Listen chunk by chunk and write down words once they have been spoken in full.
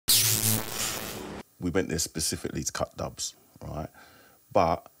we went there specifically to cut dubs, right?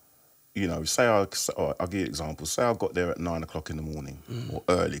 But, you know, I'll give you an example. Say I got there at 9 o'clock in the morning, or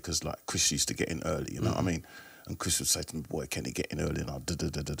early, because like Chris used to get in early, you know what I mean? And Chris would say to me, boy, can he get in early? And I'll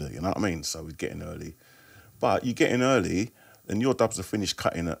you know what I mean? So we'd get in early. But you get in early, and your dubs are finished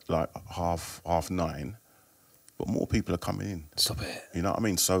cutting at like half 9, but more people are coming in. Stop it. You know what I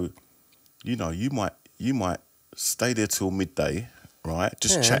mean? So, you know, you might stay there till midday, right?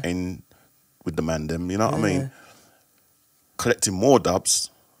 Just chatting with the man them, you know what I mean? Collecting more dubs.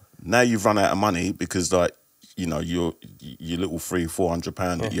 Now you've run out of money because, like, you know, your little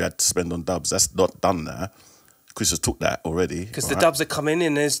 £300-400 that you had to spend on dubs, that's not done now. Chris has took that already. Because the dubs are coming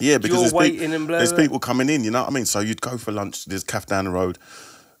in, because you're waiting and blah, there's people coming in, you know what I mean? So you'd go for lunch, there's Caff down the road,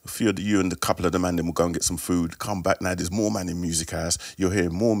 a few of you and a couple of the man then will go and get some food, come back, now there's more man in Music House, you're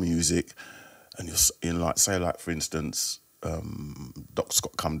hearing more music, and you're in, like, say, like, for instance, Doc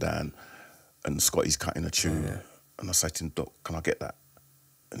Scott come down, and Scotty's cutting a tune, and I say to him, Doc, can I get that?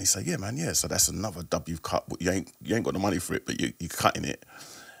 And he say, yeah, man, yeah. So that's another dub you've cut, but you ain't got the money for it, but you're cutting it.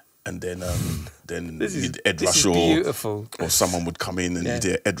 And then you'd Ed Rush or someone would come in and you'd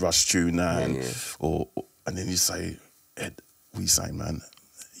hear Ed Rush tune now, and then you say, Ed, what you saying, man?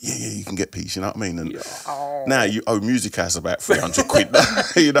 Yeah, you can get peace, you know what I mean? And now you owe Music House about 300 quid,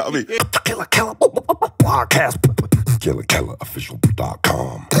 you know what I mean? Killa Kela Podcast.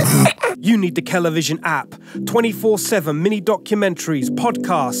 KillaKelaOfficial.com. You need the Kelavision app. 24/7 mini documentaries,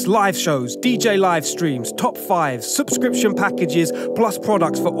 podcasts, live shows, DJ live streams, top 5s, subscription packages, plus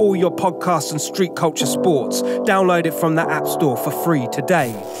products for all your podcasts and street culture sports. Download it from the App Store for free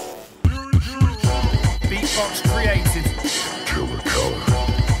today. Beatbox created. Killa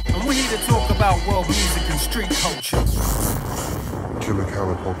Kela. And we're here to talk about world music and street culture. Killa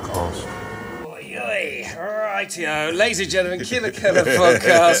Kela Podcast. Rightio, ladies and gentlemen, Killa Kela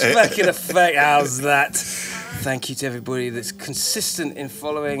Podcast, back in effect. How's that? Thank you to everybody that's consistent in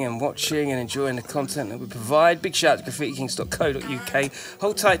following and watching and enjoying the content that we provide. Big shout out to graffitikings.co.uk.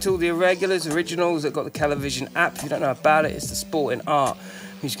 Hold tight to all the irregulars, originals that got the Kelavision app. If you don't know about it, it's the sport and art,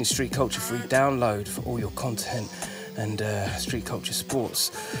 music and street culture free download for all your content and street culture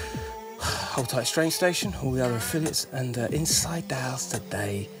sports. Hold tight, Strange Station, all the other affiliates, and inside the house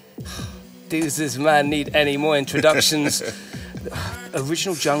today. Does this man need any more introductions?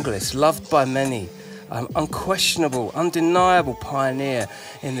 Original junglist, loved by many, unquestionable, undeniable pioneer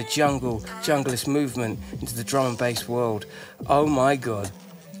in the junglist movement into the drum and bass world. Oh my God,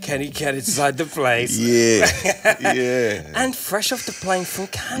 can he get inside the place? Yeah. And fresh off the plane from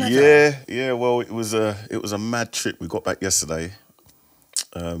Canada. Yeah. Well, it was a mad trip. We got back yesterday,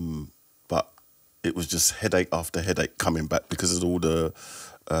 but it was just headache after headache coming back because of all the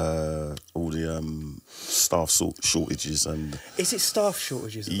staff shortages. And is it staff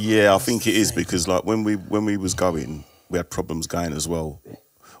shortages? Yeah, I think it is, because like when we was going, we had problems going as well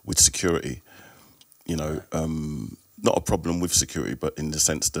with security. You know, not a problem with security, but in the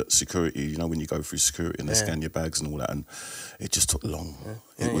sense that security, you know, when you go through security and they scan your bags and all that, and it just took long.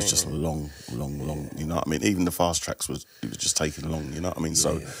 It was just long. You know what I mean? Even the fast tracks it was just taking long. You know what I mean?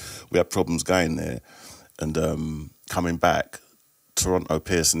 So we had problems going there, and coming back. Toronto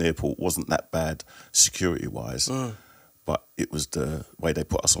Pearson Airport wasn't that bad security-wise, but it was the way they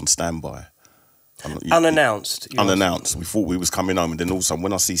put us on standby. Unannounced? Unannounced. We thought we was coming home, and then all of a sudden,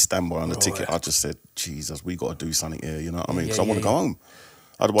 when I see standby on the ticket, I just said, Jesus, we got to do something here, you know what I mean? Because I want to go home.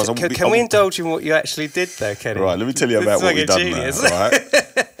 Otherwise, Can we indulge in what you actually did there, Kenny? Right, let me tell you about what we done now, right?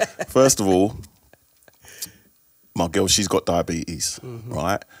 First of all, my girl, she's got diabetes,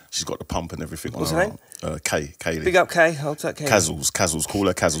 right? She's got the pump and everything. What's her name? Kaylee. Big up Kay. Hold tight, Kay. Casuals, call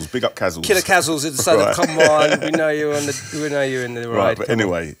her Casuals. Big up Casuals. Killer Casuals have decided, right. Come on, we know you're in the ride. Right, but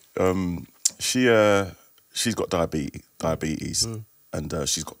anyway, she's got diabetes, and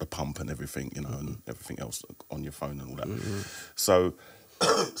she's got the pump and everything, you know, and everything else on your phone and all that. So,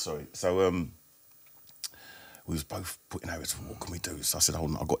 we was both putting out, what can we do? So I said,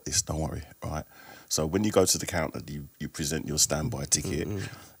 hold on, I got this, don't worry, right? So when you go to the counter, you present your standby ticket,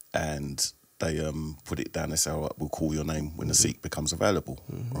 and they put it down. They say, all right, we'll call your name when the seat becomes available,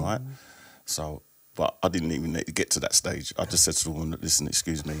 right? So, but I didn't even need to get to that stage. I just said to the woman, listen,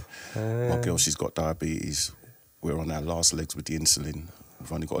 excuse me, my girl, she's got diabetes. We're on our last legs with the insulin.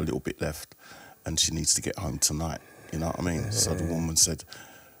 We've only got a little bit left, and she needs to get home tonight. You know what I mean? So the woman said,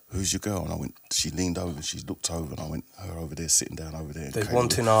 who's your girl? And I went, she leaned over and she looked over, and I went, her over there, sitting down over there. Those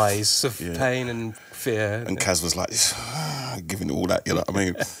wanting eyes of pain and fear. And Kaz was like, giving it all that, you know what I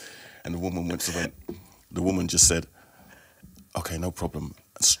mean? And the woman just said, okay, no problem.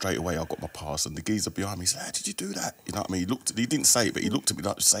 And straight away, I got my pass, and the geezer behind me said, "How did you do that?" You know what I mean? He didn't say it, but he looked at me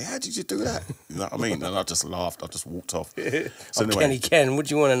like to say, "How did you do that?" You know what I mean? And I just laughed. I just walked off. So anyway, Kenny Ken, what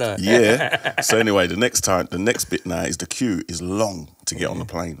do you want to know? yeah. So anyway, the next bit now is the queue is long to get on the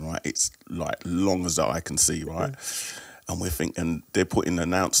plane, right? It's like long as the eye can see, right? And we're thinking, they're putting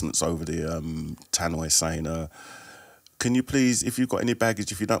announcements over the tannoy saying, can you please, if you've got any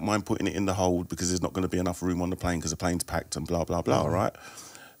baggage, if you don't mind putting it in the hold, because there's not going to be enough room on the plane because the plane's packed and blah, blah, blah, right?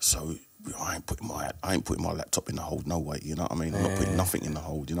 So I ain't putting my laptop in the hold, no way, you know what I mean? I'm not putting nothing in the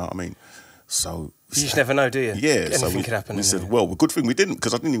hold, you know what I mean? So you just never know, do you? Yeah. Anything could happen. We said, well, good thing we didn't,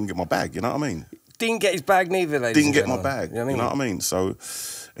 because I didn't even get my bag, you know what I mean? Didn't get his bag neither, ladies. Didn't get my bag, you know what I mean? So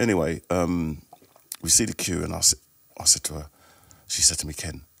anyway, we see the queue, and I said to her, she said to me,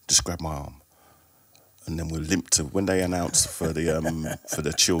 "Ken, just grab my arm." And then we'll limp to, when they announce for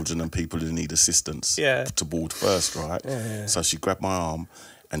the children and people who need assistance to board first, right? Yeah. So she grabbed my arm,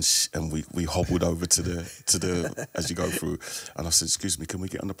 and we hobbled over to the as you go through. And I said, "Excuse me, can we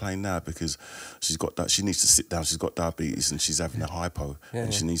get on the plane now? Because she needs to sit down. She's got diabetes and she's having a hypo,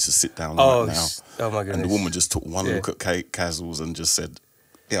 and she needs to sit down right now." Oh my goodness! And the woman just took one look at Cazles and just said,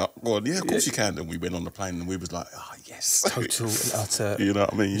 "Yeah, well, yeah, of course you can." And we went on the plane, and we was like, "Oh yes, total and utter." You know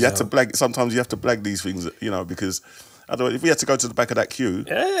what I mean? You had to blag. Sometimes you have to blag these things, you know, because otherwise, if we had to go to the back of that queue,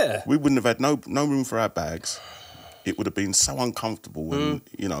 we wouldn't have had no room for our bags. It would have been so uncomfortable, and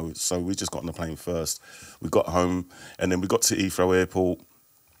you know. So we just got on the plane first. We got home, and then we got to Heathrow Airport.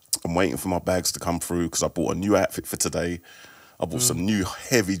 I'm waiting for my bags to come through because I bought a new outfit for today. I bought some new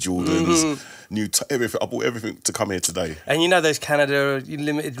heavy Jordans, everything. I bought everything to come here today. And you know those Canada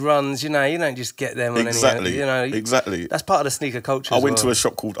limited runs, you know, you don't just get them on exactly, any, you know. Exactly. That's part of the sneaker culture. I went to a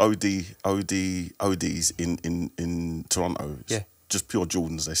shop called OD's in Toronto. Yeah. Just pure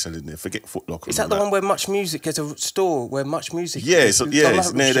Jordans they sell in there. Forget Foot Locker. Is that the one where Much Music? There's a store where Much Music. Yeah, it's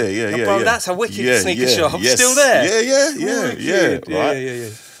near there. Yeah, bro, that's a wicked sneaker shop. Yes. Still there. Yeah.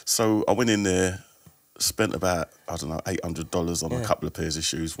 So I went in there, spent about, I don't know, $800 on a couple of pairs of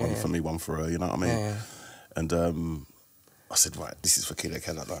shoes, one for me, one for her, you know what I mean? Yeah. And I said, right, this is for Killa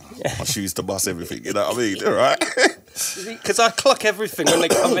Kela. My shoes to bust everything, you know what I mean? All right. Because I clock everything when they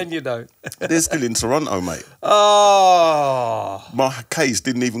come in, you know. They're still in Toronto, mate. Oh. My case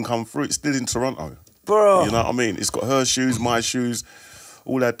didn't even come through. It's still in Toronto. Bro. You know what I mean? It's got her shoes, my shoes,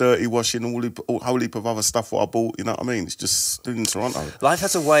 all that dirty washing, all whole heap of other stuff what I bought, you know what I mean? It's just still in Toronto. Life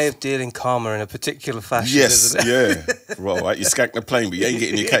has a way of dealing karma in a particular fashion, yes, doesn't it? yeah. Right, you skank the plane, but you ain't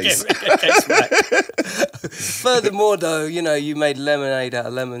getting your case. Furthermore, though, you know, you made lemonade out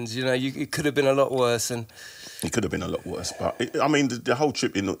of lemons. You know, it could have been a lot worse. And it could have been a lot worse. But, the whole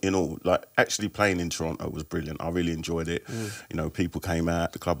trip in all, like, actually playing in Toronto was brilliant. I really enjoyed it. You know, people came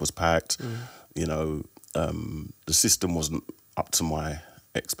out, the club was packed. You know, the system wasn't up to my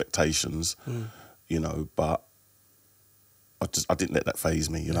expectations, you know, but I didn't let that faze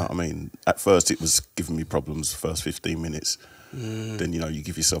me, you know what I mean? At first it was giving me problems first 15 minutes. Then, you know, you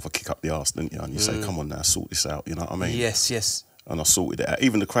give yourself a kick up the arse, don't you? And you say, come on now, sort this out, you know what I mean? Yes. And I sorted it out.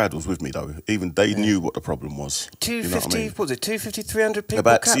 Even the crowd was with me though. Even they knew what the problem was. 250, you know what I mean? What was it, 250, 300 people?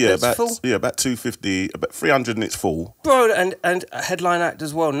 About full? Yeah, about 250, about 300 and it's full. Bro, and a headline act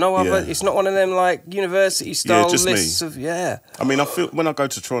as well. No other, it's not one of them like university style just lists me. of, I mean, I feel when I go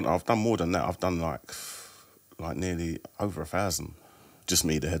to Toronto, I've done more than that. I've done like nearly over 1,000. Just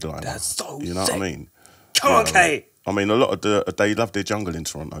me, the headliner. That's so You know sick. what I mean? Come on, Kate. I mean, a lot of they love their jungle in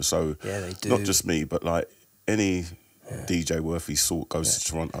Toronto, so they do. Not just me, but like any DJ worth his salt goes to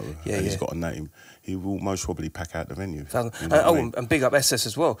Toronto and he's got a name, he will most probably pack out the venue. You know And big up SS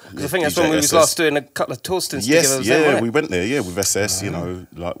as well, because I think that's DJ when we was SS. last doing a couple of tour stints together. We went there, with SS. You know,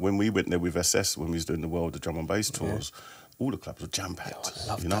 like when we went there with SS when we was doing the World of Drum and Bass tours. All the clubs were jam-packed. I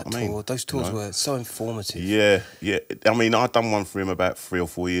love you know that what I mean? tour. Those tours were so informative. Yeah. I mean, I'd done one for him about 3 or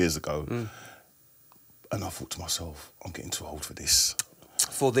 4 years ago. And I thought to myself, I'm getting too old for this.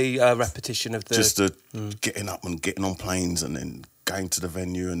 For the repetition of the... Just the getting up and getting on planes and then going to the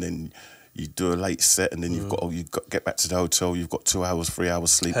venue and then you do a late set and then you've got to get back to the hotel, you've got 2 hours, 3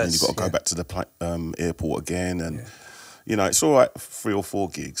 hours sleep and then you've got to go back to the airport again and... You know, it's all right, 3 or 4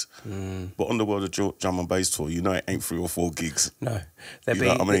 gigs. But on the World of Drum and Bass tour, you know it ain't 3 or 4 gigs. No. You know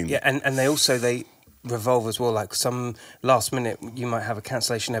what I mean? Yeah, and they revolve as well. Like some last minute, you might have a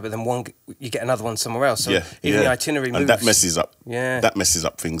cancellation there, but then you get another one somewhere else. So even the itinerary moves. And that messes up. Yeah. That messes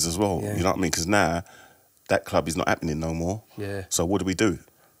up things as well. Yeah. You know what I mean? Because now that club is not happening no more. Yeah. So what do we do?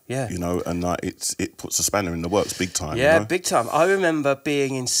 Yeah. You know, and like it puts a spanner in the works big time. Yeah, you know? big time. I remember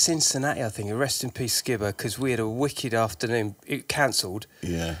being in Cincinnati, I think, rest in peace Skibba, because we had a wicked afternoon. It cancelled.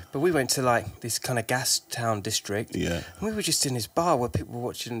 Yeah. But we went to like this kind of gas town district. Yeah. And we were just in this bar where people were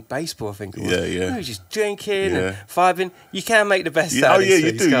watching baseball, I think it was. Yeah, yeah. We were just drinking and Yeah. vibing. You can make the best Yeah, out oh of yeah, these you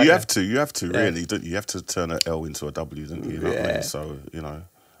things, do. can't You have to. You have to Yeah. really. Don't you? You have to turn an L into a W, don't you? You know what I Yeah. mean? So you know.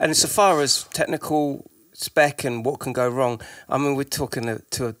 And so far as technical spec and what can go wrong, I mean, we're talking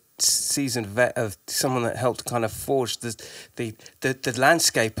to a seasoned vet of someone that helped kind of forge the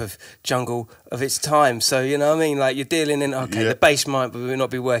landscape of jungle of its time. So, you know what I mean? Like, you're dealing in, okay, Yeah. the bass might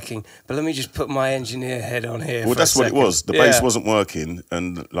not be working, but let me just put my engineer head on here. Well, for that's a what it second. was. The bass wasn't working,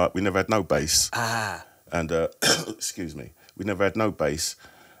 and like we never had no bass. Ah. And excuse me, we never had no bass,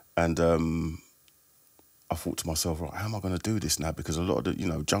 and I thought to myself, right, how am I going to do this now? Because a lot of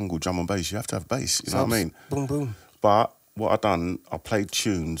the, jungle drum and bass, you have to have bass. You know what I mean? Boom, boom. But what I done, I played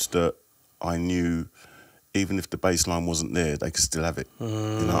tunes that I knew, even if the bass line wasn't there, they could still have it. You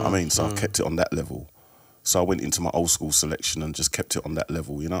know what I mean? So I kept it on that level. So I went into my old school selection and just kept it on that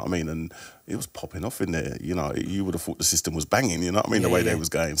level, you know what I mean? And it was popping off in there, you know. You would have thought the system was banging, you know what I mean, the way they was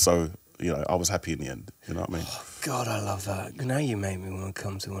going. So, I was happy in the end, you know what I mean? Oh, God, I love that. Now you make me want to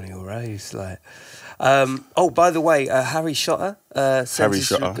come to one of your raves. Like, by the way, Harry SHOTTA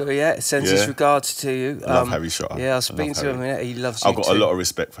sends his regards to you. I love Harry SHOTTA. Yeah, I was speaking to him. He loves you I've got too. a lot of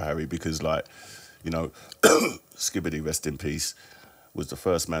respect for Harry because, like, SKIBADEE, rest in peace, was the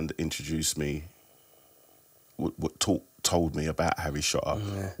first man that introduced me, told me about Harry SHOTTA.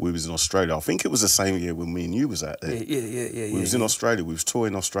 Yeah. We was in Australia. I think it was the same year when me and you was out there. Yeah. We was in Australia. We was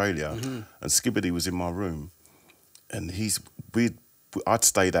touring Australia, and SKIBADEE was in my room, and I'd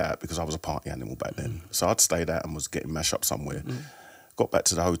stayed out because I was a party animal back then. So I'd stayed out and was getting mashed up somewhere. Got back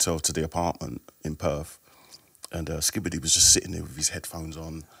to the hotel, to the apartment in Perth, and SKIBADEE was just sitting there with his headphones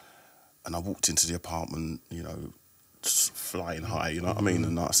on, and I walked into the apartment, just flying high, you know what I mean?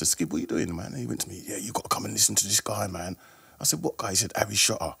 And I said, Skib, what are you doing, man? And he went to me, yeah, you got to come and listen to this guy, man. I said, what guy? He said, Harry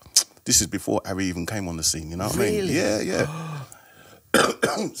SHOTTA. This is before Harry even came on the scene, you know what I mean? Yeah.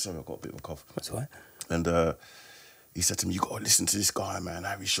 Sorry, I've got a bit of a cough. That's all right. And he said to me, you got to listen to this guy, man,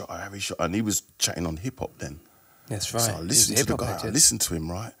 Harry SHOTTA. And he was chatting on hip-hop then. That's right. So I listened to the guy, I listened to him,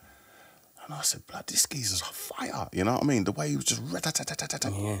 right? And I said, blood, this geezer's fire, you know what I mean? The way he was just with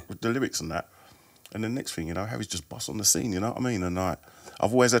the lyrics and that. And the next thing, Harry's just bust on the scene, you know what I mean? And I've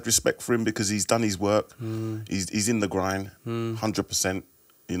always had respect for him because he's done his work. He's in the grind, 100%,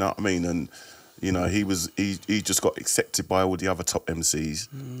 you know what I mean? And, he just got accepted by all the other top MCs,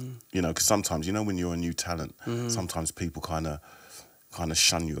 because sometimes, when you're a new talent, sometimes people kind of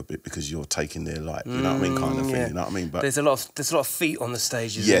shun you a bit because you're taking their light, you know what I mean, kind of thing, you know what I mean? But there's a lot of feet on the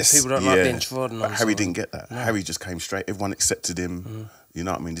stages. Yes, People don't like being trodden on. But Harry didn't get that. No. Harry just came straight. Everyone accepted him. You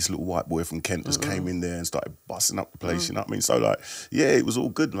know what I mean? This little white boy from Kent just came in there and started busting up the place, you know what I mean? So, it was all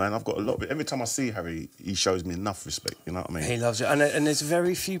good, man. I've got a lot of it. Every time I see Harry, he shows me enough respect, you know what I mean? He loves it. And there's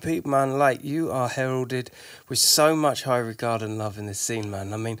very few people, man, like you are heralded with so much high regard and love in this scene,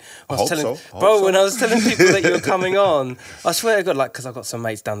 man. I mean, when I was telling people that you were coming on, I swear to God, because I've got some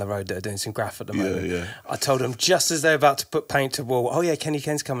mates down the road that are doing some graph at the moment. Yeah. I told them just as they're about to put paint to wall, oh yeah,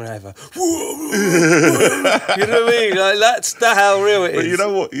 Ken's coming over. You know what I mean? That's how real it is. But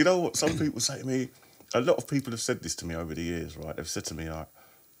you know what? Some people say to me, a lot of people have said this to me over the years, right? They've said to me,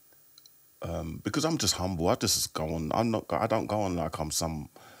 because I'm just humble, I just go on. I don't go on like I'm some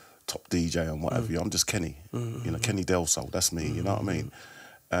top DJ and whatever. I'm just Kenny, Kenny Del Sol. That's me. You know what I mean?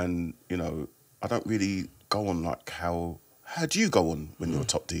 And I don't really go on like how do you go on when you're a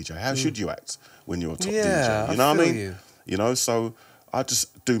top DJ? How should you act when you're a top DJ? You know what I mean? So I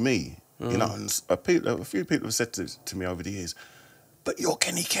just do me. And a few people have said to me over the years, but you're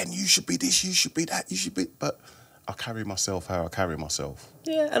Kenny Ken, you should be this, you should be that, you should be... But I carry myself how I carry myself.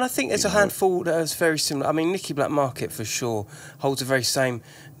 Yeah, and I think there's a handful that is very similar. I mean, Nicky Black Market, for sure, holds the very same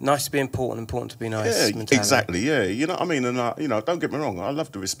nice to be important to be nice mentality. Exactly, yeah. You know what I mean? And, don't get me wrong, I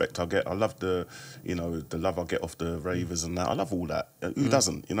love the respect I get. I love the love I get off the ravers and that. I love all that. Who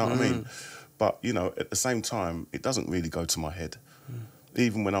doesn't? You know what I mean? But, at the same time, it doesn't really go to my head.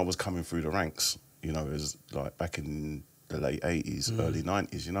 Even when I was coming through the ranks, as like back in the late 80s, early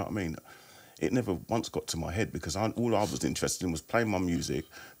 90s, you know what I mean? It never once got to my head because all I was interested in was playing my music,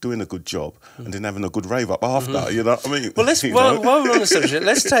 doing a good job, and then having a good rave up after, you know what I mean? Well, while we're on the subject,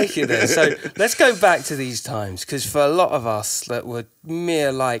 let's take it there. So let's go back to these times, because for a lot of us that were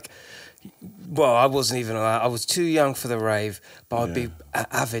mere I wasn't even allowed. I was too young for the rave, but I'd be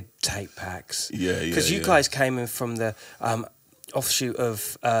avid tape packs. Because you guys came in from the offshoot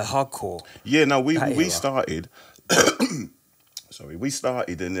of hardcore. Yeah, no, we started... Sorry, we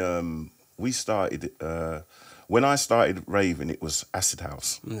started when I started raving, it was acid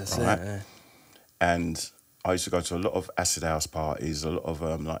house, That's right? it, yeah. And I used to go to a lot of acid house parties, a lot of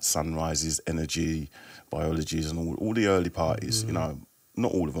like sunrises, energy, biologies, and all the early parties. You know,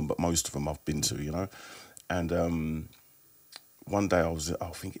 not all of them, but most of them I've been to. You know, and one day I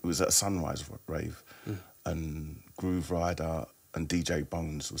think it was at a sunrise rave, and Groove Rider and DJ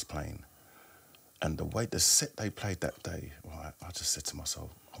Bones was playing. And the set they played that day, right, I just said to myself,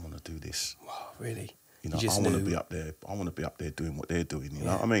 I want to do this. Wow, really? You know, You I just want to knew. be up there. I want to be up there doing what they're doing. You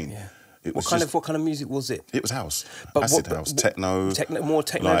know what I mean? Yeah. It What was kind of music was it? It was house, But acid what- house, what- techno, More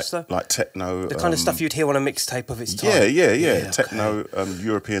techno like, stuff? like techno. The kind of stuff you'd hear on a mixtape of its time? Yeah, okay. techno,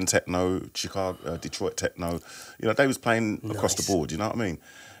 European techno, Chicago, Detroit techno. You know, they was playing across the board. You know what I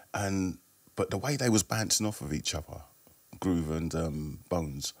mean? But the way they was bouncing off of each other, Groove and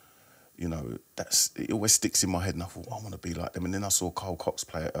Bones. You know, it always sticks in my head, and I thought, I want to be like them. And then I saw Carl Cox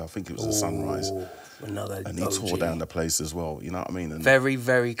play it. I think it was the Sunrise, Another and he OG. tore down the place as well. You know what I mean? And Very,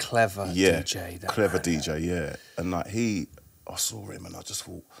 very clever DJ. That clever man. DJ, yeah. And like I saw him, and I just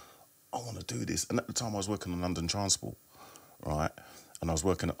thought, I want to do this. And at the time, I was working on London Transport, right? And I was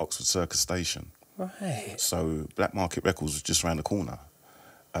working at Oxford Circus Station. Right. So Black Market Records was just around the corner.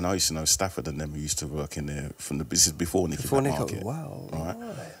 And I used to know Stafford and them who used to work in there this is before Nicky Before Black Nick, Market. wow. Right?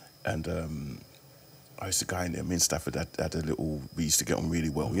 And I used to go in there. Me and Stafford had a little. We used to get on really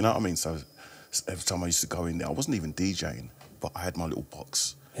well. You know what I mean? So every time I used to go in there, I wasn't even DJing, but I had my little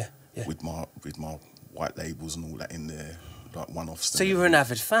box with my white labels and all that in there, like one-offs. So you were an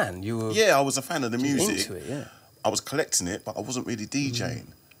avid fan? You were Yeah, I was a fan of the music. into it, yeah. I was collecting it, but I wasn't really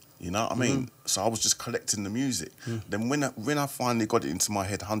DJing. You know what I mean? So I was just collecting the music. Then when I finally got it into my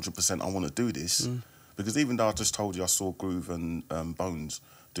head, 100%, I want to do this, because even though I just told you I saw Groove and Bones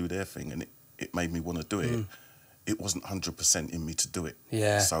do their thing, and it made me want to do it. It wasn't 100% in me to do it.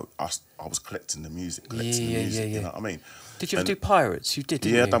 Yeah. So I was collecting the music, you know what I mean? Did you ever do Pirates? You did,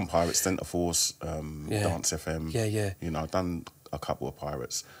 didn't you? Yeah, I done Pirates, Centre Force, Dance FM. Yeah. You know, I've done a couple of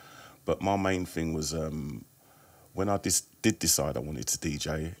Pirates. But my main thing was when I did decide I wanted to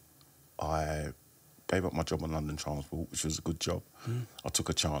DJ, I gave up my job on London Transport, which was a good job. I took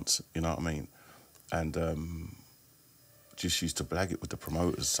a chance, you know what I mean? And just used to blag it with the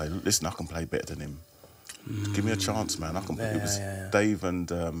promoters, say, look, listen, I can play better than him. Give me a chance, man. I can play. It was Dave and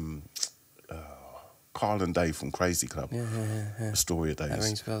Carl and Dave from Crazy Club. Astoria days. That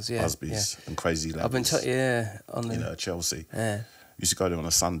rings bells, yeah. Busby's and Crazy Lads. I've been on the... You know, Chelsea. Yeah. Used to go there on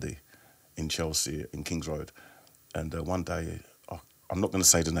a Sunday in Chelsea, in Kings Road. And one day, I'm not going to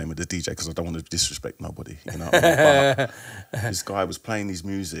say the name of the DJ because I don't want to disrespect nobody, you know what I mean? But this guy was playing his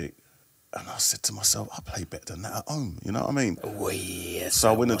music, and I said to myself, I play better than that at home, you know what I mean? Oh, yes.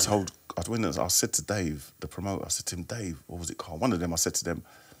 So I said to Dave, the promoter, I said to him, Dave, what was it called? One of them, I said to them,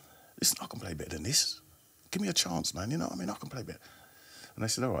 listen, I can play better than this. Give me a chance, man, you know what I mean? I can play better. And they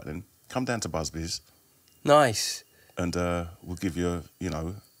said, all right then, come down to Busby's. Nice. And we'll give you,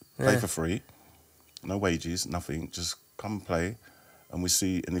 play for free. No wages, nothing. Just come and play, and we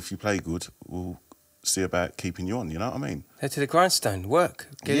see. And if you play good, we'll see about keeping you on. You know what I mean? Head to the grindstone, work.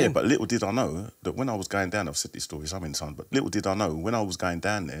 Get in. But little did I know that when I was going down, I've said this story so many times, but little did I know when I was going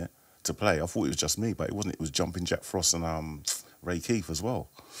down there to play, I thought it was just me, but it wasn't. It was Jumping Jack Frost and Ray Keith as well.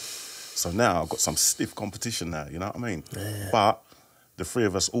 So now I've got some stiff competition now. You know what I mean? Yeah. But the three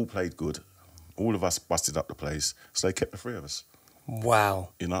of us all played good. All of us busted up the place, so they kept the three of us. Wow.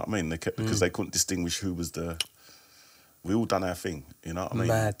 You know what I mean? They kept because they couldn't distinguish who was the. We all done our thing. You know what I mean?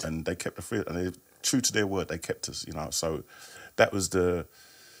 Mad. And they kept the three, and they true to their word. They kept us. You know, so that was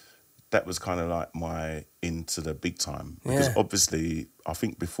kind of like my into the big time because obviously I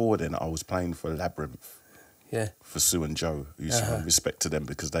think before then I was playing for Labyrinth. Yeah. For Sue and Joe, who used to have respect to them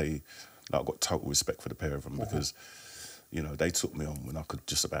because they, like, got total respect for the pair of them because, they took me on when I could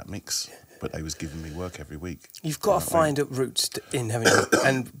just about mix, but they was giving me work every week. You've got to find roots in having,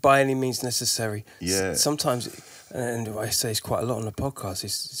 and by any means necessary. Yeah. Sometimes, and I say it's quite a lot on the podcast.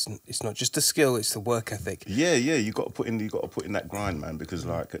 It's not just the skill; it's the work ethic. Yeah. You got to put in that grind, man. Because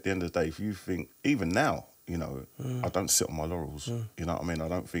like at the end of the day, if you think even now, I don't sit on my laurels. You know what I mean? I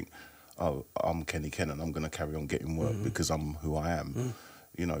don't think. Oh, I'm Kenny Ken and I'm going to carry on getting work because I'm who I am.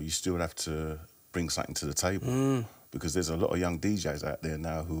 You still have to bring something to the table because there's a lot of young DJs out there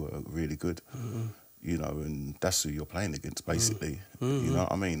now who are really good, and that's who you're playing against, basically. You know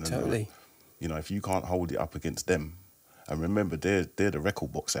what I mean? Totally. And, if you can't hold it up against them, and remember, they're the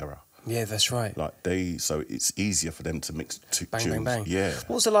record box era. Yeah, that's right. So it's easier for them to mix two bang, tunes. bang, bang. Yeah.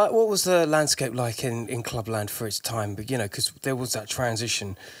 What was the landscape like in Clubland for its time? But because there was that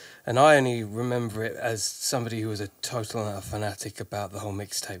transition And I only remember it as somebody who was a total and utter fanatic about the whole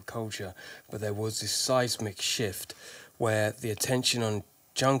mixtape culture. But there was this seismic shift where the attention on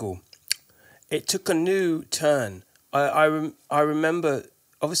jungle, it took a new turn. I remember,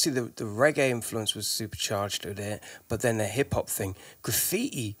 obviously the reggae influence was supercharged with it, but then the hip hop thing,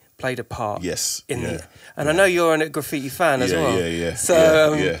 graffiti played a part. Yes. In the, and I know you're a graffiti fan as well. Yeah. So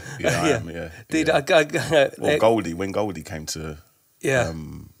I am. Dude, yeah. Well, Goldie, when Goldie came to, yeah.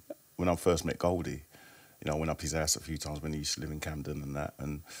 When I first met Goldie, you know, I went up his house a few times when he used to live in Camden and that,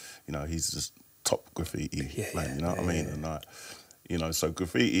 and you know, he's just top graffiti man. You know what I mean? And like, you know, so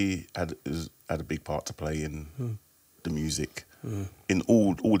graffiti had a big part to play in the music, in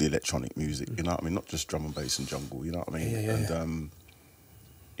all the electronic music. You know what I mean? Not just drum and bass and jungle. You know what I mean? And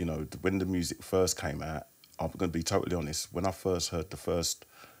you know, when the music first came out, I'm going to be totally honest. When I first heard the first,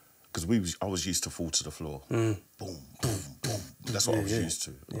 because I was used to Fall to the Floor, boom, boom, boom. That's what I was used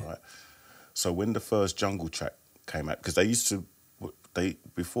to, right? So when the first jungle track came out, because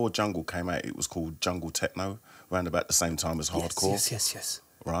before jungle came out, it was called jungle techno, around about the same time as hardcore. Yes.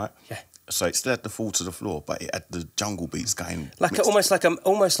 Right. Yeah. So it still had the Fall to the Floor, but it had the jungle beats going. Almost like a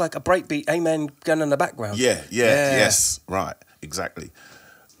breakbeat, Amen going in the background. Yes, right, exactly.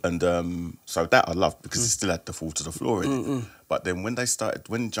 And so that I loved because it still had the Fall to the Floor in it. But then when I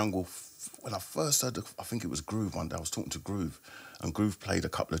first heard, I think it was Groove one day, I was talking to Groove, and Groove played a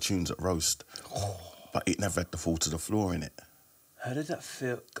couple of tunes at Roast, but it never had the Fall to the Floor in it. How did that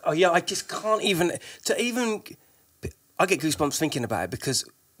feel? Oh yeah, I just can't even, I get goosebumps thinking about it, because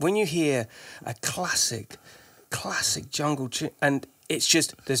when you hear a classic jungle tune, and it's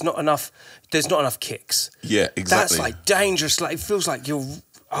just, there's not enough kicks. Yeah, exactly. That's like dangerous, like it feels like you're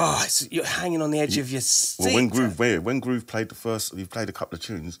hanging on the edge of your seat. Well, when Groove played he played a couple of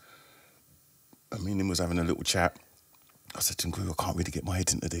tunes, and me and him was having a little chat. I said to him, Groove, I can't really get my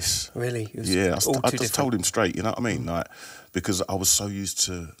head into this. Really? I just told him straight, you know what I mean? Like, because I was so used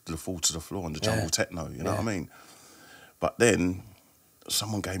to the Fall to the Floor and the jungle techno, you know what I mean? But then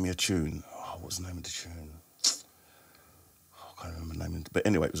someone gave me a tune. Oh, what was the name of the tune? I can't remember the name. But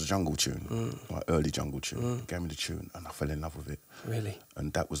anyway, it was a jungle tune, like early jungle tune. He gave me the tune and I fell in love with it. Really?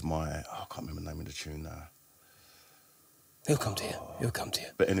 And that was I can't remember the name of the tune now. He'll come to you.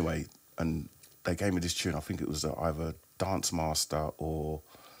 But anyway, and they gave me this tune. I think it was either Dance Master or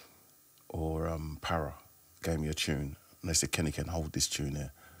Para gave me a tune. And they said, Kenny, hold this tune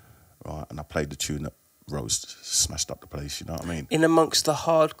here. Right? And I played the tune at Roast, smashed up the place, you know what I mean? In amongst the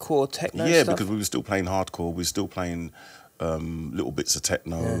hardcore techno stuff? Yeah, because we were still playing hardcore, we were still playing little bits of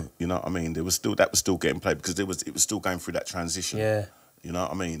techno, you know what I mean? That was still getting played because it was still going through that transition. Yeah. You know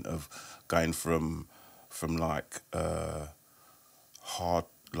what I mean? Of going from like hard,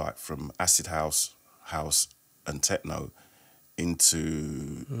 like from acid house and techno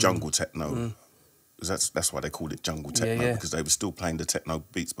into jungle techno. That's why they called it jungle techno, because they were still playing the techno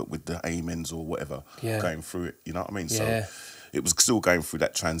beats but with the amens or whatever going through it, you know what I mean? So it was still going through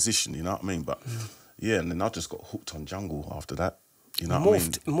that transition, you know what I mean? But and then I just got hooked on jungle after that, you know what I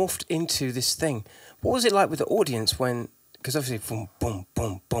mean? Morphed into this thing. What was it like with the audience when, because obviously boom, boom,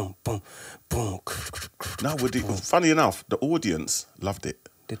 boom, boom, boom, boom. No, funny enough, the audience loved it.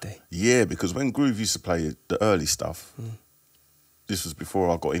 Did they? Yeah, because when Groove used to play the early stuff, this was before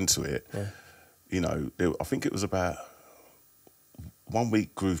I got into it, you know, I think it was about 1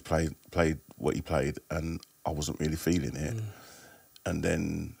 week Groove played what he played and I wasn't really feeling it. And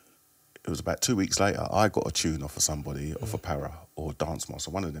then it was about 2 weeks later, I got a tune off of somebody, off of Para or Dance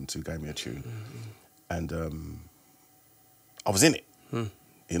Master. One of them two gave me a tune. And I was in it.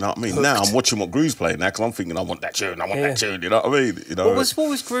 You know what I mean? Hooked. Now I'm watching what Groove's playing now because I'm thinking, I want that tune, that tune, you know what I mean? You know? What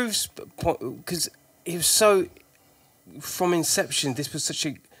was Groove's point? Because he was so, from inception, this was such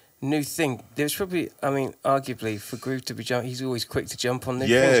a new thing. There's probably, I mean, arguably, for Groove to be he's always quick to jump on new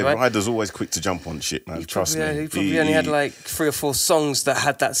things, right? Ryder's always quick to jump on shit, man, trust me. He probably only had like 3 or 4 songs that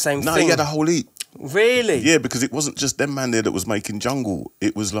had that same thing. No, he had a whole heap. Really? Yeah, because it wasn't just them man there that was making jungle.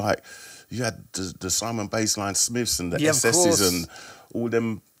 It was like, you had the Simon Bassline Smiths and the SS's and all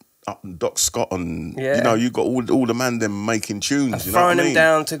them up and Doc Scott and, you know, you got all the man them making tunes, and you know what I mean? throwing them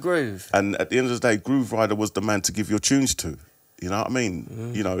down to Groove. And at the end of the day, Groove Rider was the man to give your tunes to. You know what I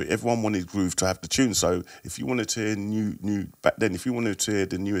mean? You know, everyone wanted Groove to have the tune. So if you wanted to hear new back then, if you wanted to hear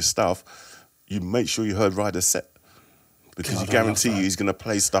the newest stuff, you make sure you heard Rider's set. Because you guarantee he's going to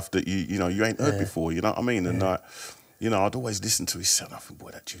play stuff that you ain't heard before, you know what I mean? And like, you know, I'd always listen to his set and I think,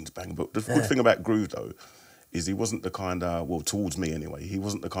 boy, that tune's bang. But the good thing about Groove, though, is he wasn't the kind of, well, towards me anyway, he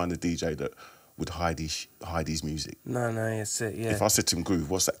wasn't the kind of DJ that would hide his music. No, that's it, yeah. If I said to him, Groove,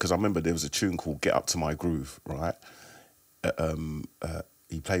 what's that? Because I remember there was a tune called Get Up to My Groove, right?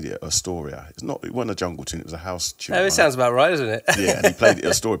 he played it at Astoria. It wasn't a jungle tune, it was a house tune. Oh, it sounds about right, doesn't it? Yeah, and he played it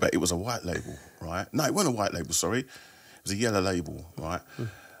at Astoria, but it was a white label, right? No, it wasn't a white label, sorry. It was a yellow label, right?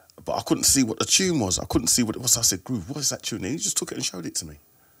 But I couldn't see what the tune was. I couldn't see what it was. I said, Groove, what is that tune? And he just took it and showed it to me.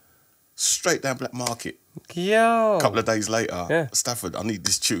 Straight down Black Market. Yo. A couple of days later, Yeah. Stafford, I need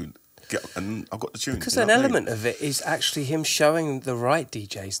this tune. And I got the tune. Because you an know what I mean? element of it is actually him showing the right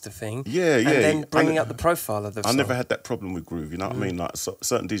DJs the thing. Yeah, yeah. And then bringing up the profile of the I song. never had that problem with Groove, you know what I mean? Like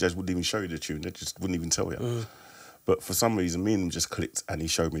certain DJs wouldn't even show you the tune, they just wouldn't even tell you. But for some reason, me and him just clicked and he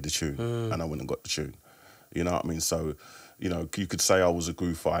showed me the tune and I went and got the tune. You know what I mean? So, you know, you could say I was a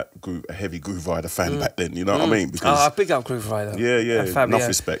a heavy Groove Rider fan back then, you know what I mean? Because I big up Groove Rider. yeah, yeah, And Fabio. enough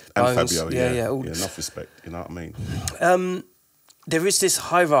respect. And Bones. Fabio, Yeah, yeah. all- Yeah, enough respect, you know what I mean? There is this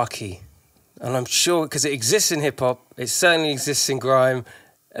hierarchy, and I'm sure, because it exists in hip-hop, it certainly exists in grime,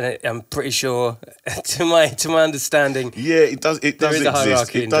 and I'm pretty sure, to my understanding... Yeah, it does There is exist. a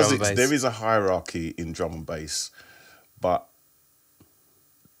hierarchy in drum and bass. There is a hierarchy in drum and bass, but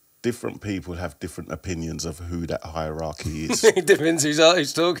different people have different opinions of who that hierarchy is. It depends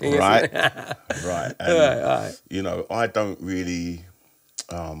who's talking, Right, isn't it? right. And, Right. you know, I don't really,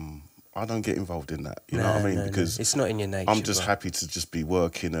 I don't get involved in that. You know what I mean? No. Because It's not in your nature. I'm just right? happy to just be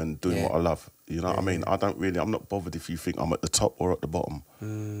working and doing Yeah. what I love. You know what I mean? I don't really, I'm not bothered if you think I'm at the top or at the bottom.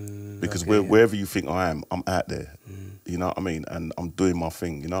 Because wherever you think I am, I'm out there. You know what I mean? And I'm doing my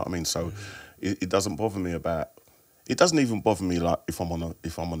thing. You know what I mean? So it doesn't bother me about. It doesn't even bother me like if I'm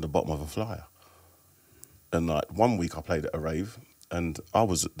on the bottom of a flyer. And like one week I played at a rave and I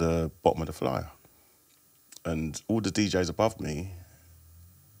was at the bottom of the flyer. And all the DJs above me,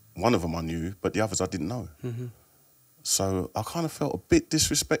 one of them I knew, but the others I didn't know. So I kind of felt a bit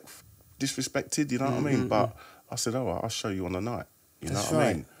disrespected, you know what I mean? But I said, all right, I'll show you on the night. You know That's what I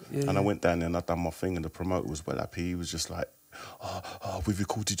right. mean? Yeah, and I went down there and I done my thing and the promoter was well happy. He was just like, we've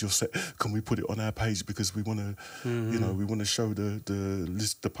recorded your set. Can we put it on our page because we want to, you know, we want to show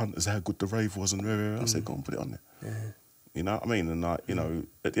the punters how good the rave was and I said, go and put it on there. You know what I mean? And like, you know,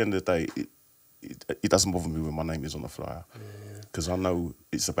 at the end of the day, it doesn't bother me when my name is on the flyer because I know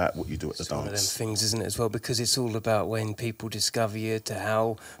it's about what you do at the It's one of them dance. things, isn't it, as well? Because it's all about when people discover you, to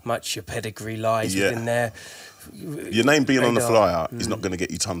how much your pedigree lies Yeah. within there. Your name being on the radar. flyer is not going to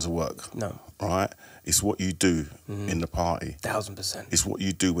get you tons of work. No. Right? It's what you do in the party. 1000%. It's what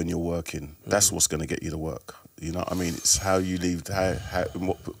you do when you're working. That's what's going to get you the work. You know what I mean? It's how you leave, how in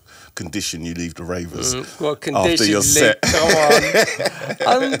what condition you leave the ravers What condition after your set. Come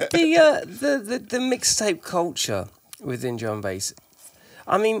on. The mixtape culture within drum and bass.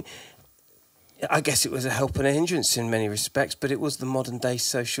 I mean, I guess it was a help and a hindrance in many respects, but it was the modern day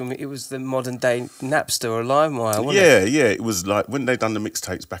social media. It was the modern day Napster or LimeWire, wasn't it? Yeah. It was like when they done the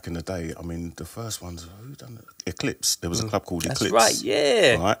mixtapes back in the day. I mean, the first ones, who done it? Eclipse. There was a club called That's Eclipse. right,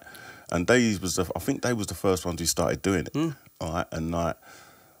 yeah. Right? And I think they was the first ones who started doing it. All right? And like,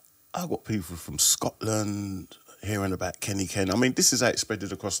 I got people from Scotland hearing about Kenny Ken. I mean, this is how it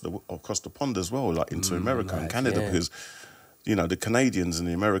spreaded across the pond as well, like into America and Canada, because, you know, the Canadians and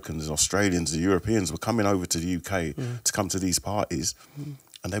the Americans, the Australians, the Europeans were coming over to the UK to come to these parties,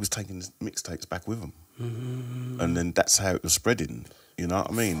 and they was taking mixtapes back with them. And then that's how it was spreading, you know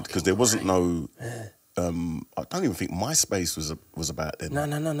what I mean? Because there wasn't no... I don't even think MySpace was about then. No.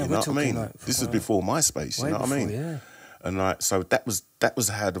 You know We're what I talking mean? like This is before MySpace, you way know what I mean? before, yeah. And like, so that was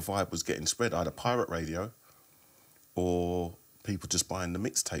how the vibe was getting spread, either pirate radio or people just buying the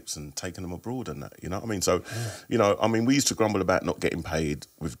mixtapes and taking them abroad and that, you know what I mean? So, you know, I mean, we used to grumble about not getting paid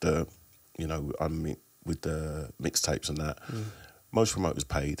with the, you know, I mean, with the mixtapes and that. Most promoters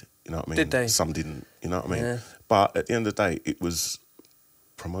paid, you know what I mean? Did they? Some didn't, you know what I mean? Yeah. But at the end of the day, it was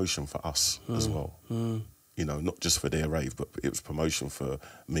promotion for us as well. You know, not just for their rave, but it was promotion for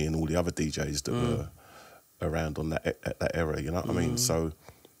me and all the other DJs that were around on at that era, you know what I mean? So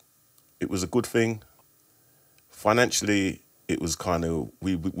it was a good thing. Financially, it was kind of,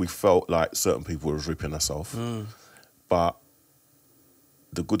 we felt like certain people were ripping us off. But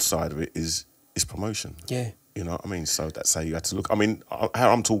the good side of it is promotion. Yeah. You know what I mean? So that's how you had to look. I mean,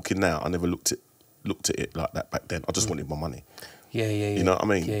 how I'm talking now, I never looked at it like that back then. I just wanted my money. Yeah. You know what I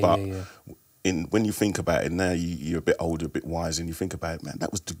mean? Yeah, but yeah. when you think about it now, you're a bit older, a bit wiser, and you think about it, man,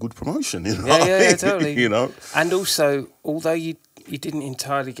 that was the good promotion. You know what I Yeah, mean? totally. You know? And also, although you didn't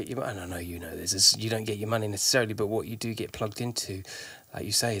entirely get your money, and I know you know this, you don't get your money necessarily, but what you do get plugged into, like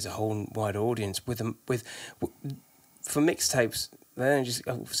you say, is a whole wider audience. For mixtapes, they don't just,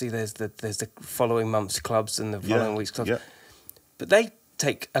 obviously there's the following month's clubs and the following week's clubs, but they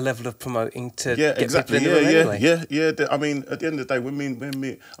take a level of promoting to get exactly. people in the room anyway. I mean, at the end of the day, when me and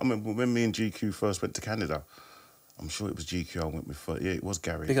GQ first went to Canada, I'm sure it was GQ I went with first. Yeah, it was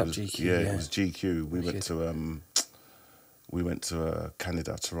Gary. Big up GQ. Yeah, it was GQ. We went to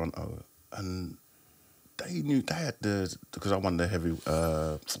Canada, Toronto, and they had because I won the heavy,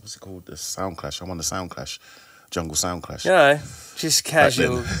 what's it called? The Sound Clash. I won the Sound Clash, Jungle Sound Clash. No, just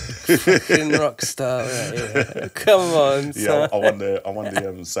casual, fucking rock star. Right, yeah. Come on, son. Yeah, I won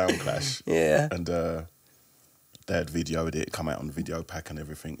the Sound Clash. Yeah. And they had videoed it, come out on the video pack and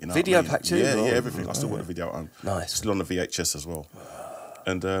everything. You know Video what I mean? pack too? Yeah, Oh, everything. I still got the video at home. Nice. Still on the VHS as well.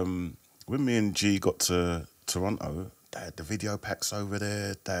 And when me and G got to Toronto, they had the video packs over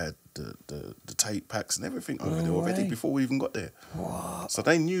there. They had the tape packs and everything over there already before we even got there. What? So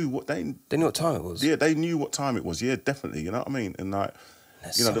they knew what They knew what time it was. Yeah, they knew what time it was. Yeah, definitely. You know what I mean? And like,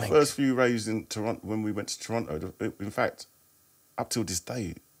 That's you know, the something. first few raves in Toronto, when we went to Toronto, in fact, up till this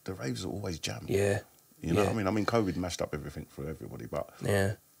day, the raves are always jammed. Yeah. You know what I mean? I mean, COVID mashed up everything for everybody, but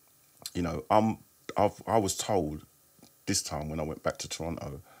Yeah. you know, I was told this time when I went back to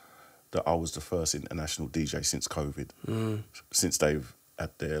Toronto that I was the first international DJ since COVID, since they've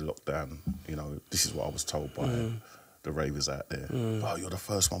had their lockdown. You know, this is what I was told by the ravers out there. Oh, you're the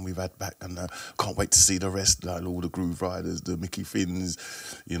first one we've had back, and can't wait to see the rest, like all the Groove Riders, the Mickey Finns,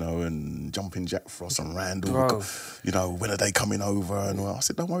 you know, and Jumping Jack Frost and Randall. Bro. You know, when are they coming over? And I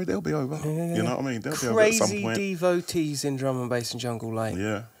said, don't worry, they'll be over. You know what I mean? They'll be over at some Crazy point. devotees in drum and bass and jungle lane.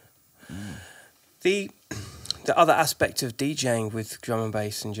 Yeah. The other aspect of DJing with drum and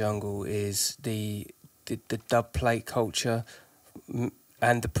bass and jungle is the dub plate culture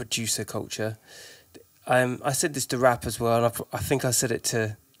and the producer culture. I said this to Rap as well, and I think I said it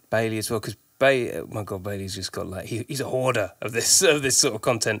to Bailey as well, because oh my God, Bailey's just got like he's a hoarder of this sort of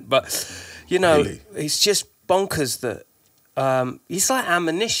content. But you know, Really? it's just bonkers that it's like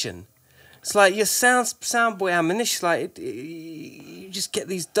ammunition. It's like your soundboy ammunition. Like you just get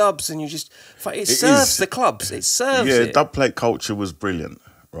these dubs and you just it serves the clubs. It serves yeah, it. dub plate culture was brilliant,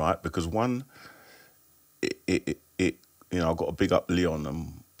 right? Because one, it you know, I got to big up Leon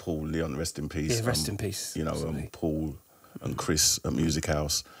and Paul. Leon, rest in peace. Yeah, rest in peace. You know, Absolutely. Paul and Chris at Music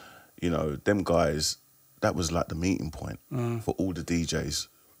House. You know, them guys. That was like the meeting point for all the DJs.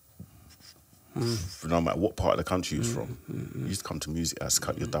 No matter what part of the country you was from, you used to come to Music House to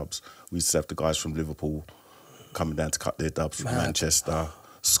cut your dubs. We used to have the guys from Liverpool coming down to cut their dubs from Manchester,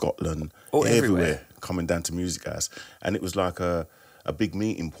 Scotland, everywhere coming down to Music House, and it was like a big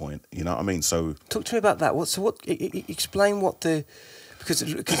meeting point. You know what I mean? So Talk to me about that. Explain what because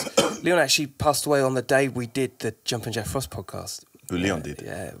Leon actually passed away on the day we did the Jumpin' Jack Frost podcast. who Leon did.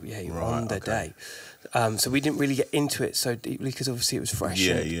 Yeah, Right, on the day. So we didn't really get into it so deeply because obviously it was fresh.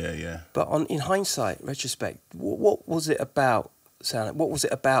 Yeah. But in hindsight, retrospect, what was it about? What was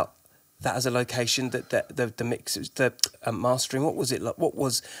it about that as a location? That the mix, the mastering. What was it like? What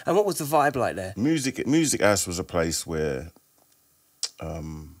was the vibe like there? Music House was a place where,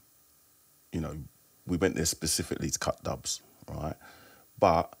 you know, we went there specifically to cut dubs, right?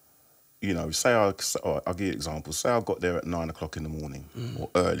 But you know, I'll give you an example. Say I got there at 9 o'clock in the morning or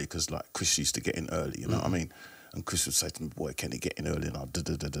early, because like Chris used to get in early, you know what I mean? And Chris would say to me, boy, can he get in early? And I'd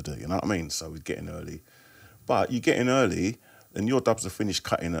you know what I mean? So we'd get in early. But you get in early and your dubs are finished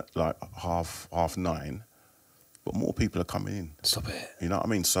cutting at like half 9, but more people are coming in. Stop it. You know what I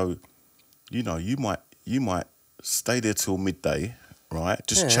mean? So, you know, you might stay there till midday, right?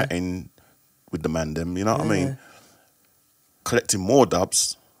 Just chatting with the man them, you know what I mean? Collecting more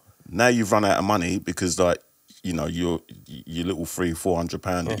dubs. Now you've run out of money because, like, you know, your little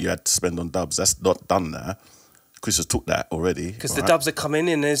 £300-400 that you had to spend on dubs, that's not done now. Chris has took that already. Because the dubs are coming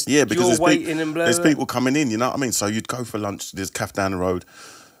in, because you're there's waiting and blah, there's blah. people coming in, you know what I mean? So you'd go for lunch, there's Caff down the road,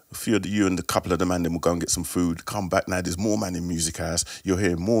 a few of you and a couple of the man then will go and get some food, come back, now there's more man in Music House, you're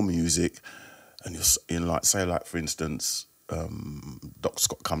hearing more music, and you're in, like, say, like, for instance, Doc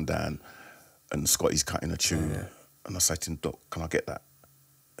Scott come down and Scotty's cutting a tune, and I say to him, Doc, can I get that?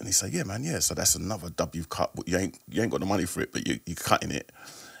 And he say, yeah, man, yeah. So that's another dub you've cut, but you ain't got the money for it, but you're cutting it.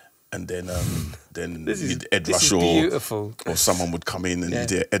 And then you'd Ed Rush or someone would come in and you'd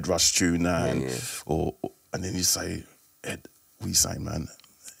hear Ed Rush tune now, and then you say, Ed, what you saying, man?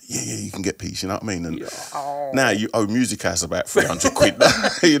 Yeah, you can get peace, you know what I mean? And now you owe Music House about 300 quid,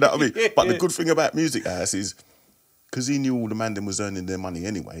 you know what I mean? But the good thing about Music House is, because he knew all the man them was earning their money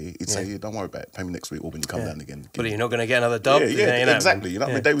anyway, he'd say, don't worry about it, pay me next week or when you come down again. But you're not going to get another dub. Exactly. You know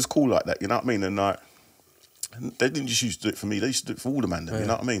what I mean? They was cool like that, you know what I mean? And like, they didn't just used to do it for me, they used to do it for all the man them, you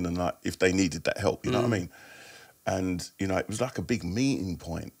know what I mean? And like, if they needed that help, you know what I mean? And, you know, it was like a big meeting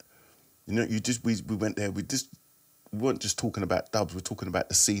point. You know, we went there, we weren't just talking about dubs, we're talking about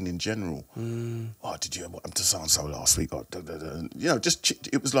the scene in general. Oh, did you hear what happened to so-and-so last week? Oh, you know, just,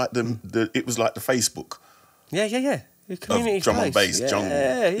 it was like it was like the Facebook. Yeah. Your community of drum and place. bass,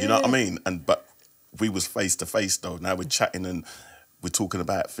 jungle. You know what I yeah. mean? But we was face to face though. Now we're chatting and we're talking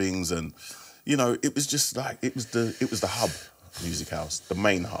about things, and you know, it was just like it was the hub, Music House, the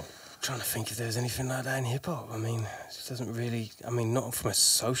main hub. I'm trying to think if there's anything like that in hip hop. I mean, it just doesn't really. I mean, not from a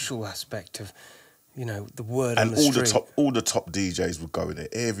social aspect of, you know, the word And on the street. all the top DJs would go there.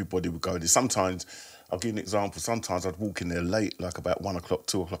 Everybody would go there. Sometimes, I'll give you an example. Sometimes I'd walk in there late, like about 1 o'clock,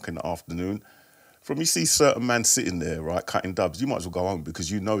 2 o'clock in the afternoon. From you see certain man sitting there, right, cutting dubs, you might as well go home because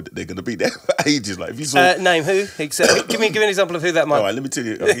you know that they're going to be there for ages. Like if you saw, Name who? Give me an example of who that might. all right, let me tell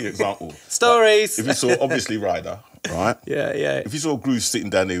you. I'll give you an example. Stories. Like, if you saw obviously Ryder, right? Yeah. If you saw Groove sitting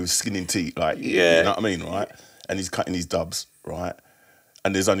down there with skinning teeth, like Yeah. you know what I mean, right? And he's cutting his dubs, right?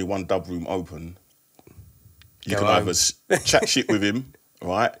 And there's only one dub room open. You Go can home. either chat shit with him,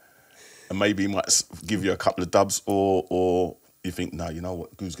 right? And maybe he might give you a couple of dubs, or you think, no, you know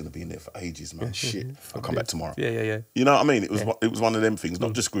what, Goo's going to be in there for ages, man. Shit, I'll come back tomorrow. Yeah. You know what I mean? It was one of them things,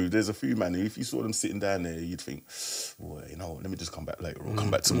 not just Groove. There's a few, man, who if you saw them sitting down there, you'd think, well, you know what, let me just come back later or come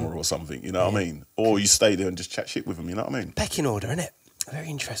back tomorrow or something, you know what I mean? Or you stay there and just chat shit with them, you know what I mean? Pecking order, innit?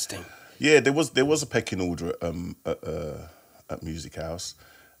 Very interesting. Yeah, there was a pecking order at Music House,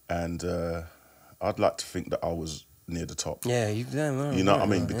 and I'd like to think that I was near the top. Yeah, you've done well. You know what I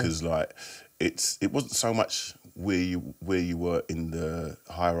mean? Yeah. Because like it wasn't so much where you were in the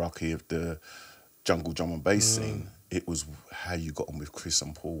hierarchy of the jungle drum and bass scene. It was how you got on with Chris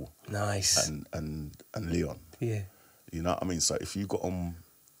and Paul. Nice. And Leon. Yeah. You know what I mean? So if you got on,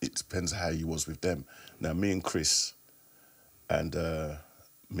 it depends how you was with them. Now me and Chris and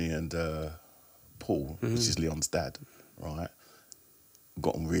Paul, which is Leon's dad, right,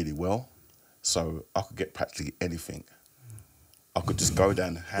 got on really well. So I could get practically anything. I could just go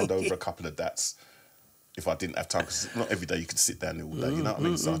down, hand over a couple of dats if I didn't have time, because not every day you could sit down there all day, you know what I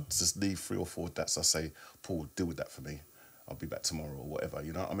mean? So I'd just leave 3 or 4 dats. I say, Paul, deal with that for me. I'll be back tomorrow or whatever,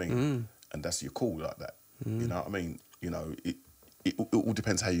 you know what I mean? And that's your call like that, you know what I mean? You know, it all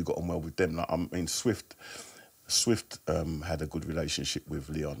depends how you got on well with them. Like, I mean, Swift had a good relationship with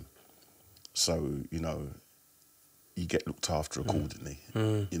Leon. So, you know, you get looked after accordingly.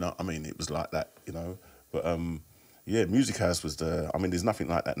 You know what I mean? It was like that, you know? But, yeah, Music House was I mean, there's nothing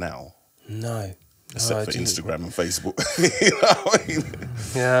like that now. No. Except for Instagram and Facebook. You know what I mean?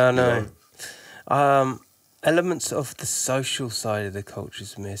 Yeah, I know. You know? Elements of the social side of the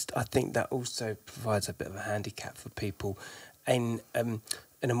culture's missed. I think that also provides a bit of a handicap for people in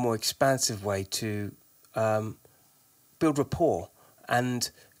a more expansive way to build rapport and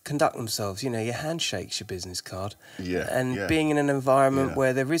conduct themselves. You know, your handshake's your business card. Yeah. And being in an environment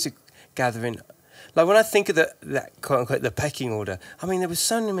where there is a gathering. Like when I think of that quote unquote the pecking order, I mean there was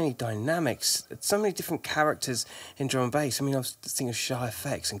so many dynamics, so many different characters in drum and bass. I mean I was thinking of Shy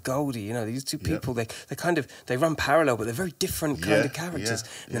FX and Goldie. You know, these two people they run parallel, but they're very different kind of characters.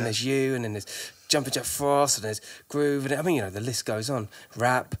 And then there's you, and then there's Jumpin' Jack Frost, and there's Groove, and I mean you know the list goes on.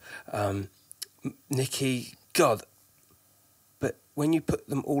 Rap, Nicky, God. But when you put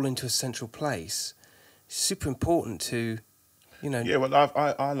them all into a central place, it's super important to. You know. Yeah, well,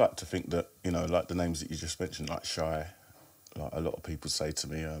 I like to think that, you know, like the names that you just mentioned, like Shy, like a lot of people say to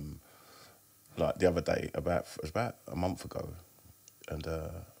me, like the other day, it was about a month ago, and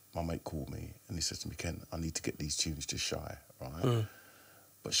my mate called me and he said to me, Ken, I need to get these tunes to Shy, right?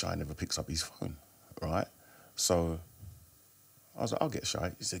 But Shy never picks up his phone, right? So I was like, I'll get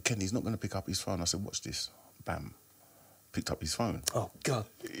Shy. He said, Ken, he's not going to pick up his phone. I said, watch this. Bam. Picked up his phone. Oh, God.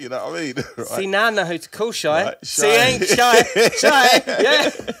 You know what I mean? Right. See, now I know who to call Shy. Right, See, ain't Shy. Shy, yeah.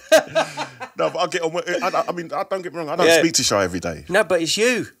 No, but I'll get on with it. I mean, don't get me wrong, I don't speak to Shy every day. No, but it's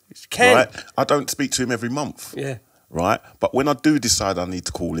you. It's Ken. Right? I don't speak to him every month. Yeah. Right? But when I do decide I need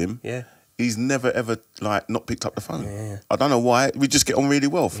to call him, he's never ever like not picked up the phone. Yeah. I don't know why. We just get on really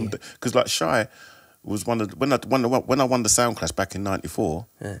well because like Shy was one of when I won the Sound Clash back in '94.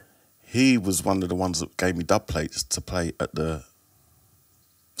 Yeah. He was one of the ones that gave me dub plates to play at the.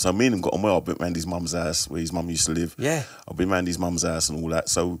 So me and him got on well. I've been round his mum's house where his mum used to live. Yeah. I've been round his mum's house and all that.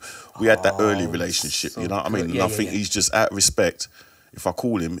 So we had that early relationship, you know what I mean? And I think he's just out of respect. If I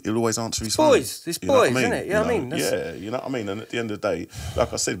call him, he'll always answer his phone. It's boys, isn't it? Yeah, I mean. Yeah, you know what I mean? And at the end of the day,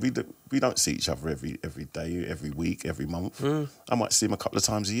 like I said, we don't see each other every day, every week, every month. I might see him a couple of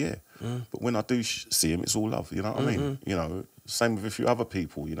times a year. But when I do see him, it's all love, you know what I mean? You know, same with a few other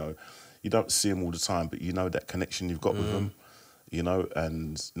people, you know. You don't see them all the time, but you know that connection you've got with them, you know,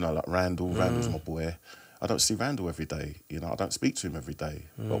 and, you know, like Randall's my boy. I don't see Randall every day, you know, I don't speak to him every day.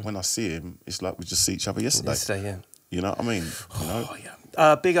 But when I see him, it's like we just see each other yesterday. Yeah. You know what I mean? You know? Oh, yeah.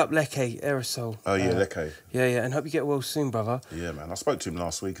 Big up Leke, Aerosol. Oh yeah, Leke. Yeah, and hope you get well soon, brother. Yeah, man. I spoke to him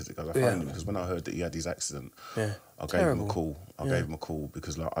last week because I phoned him because when I heard that he had his accident, I gave him a call. I gave him a call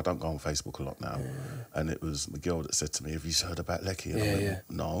because like I don't go on Facebook a lot now, and it was Miguel that said to me, "Have you heard about Leke?" And I went,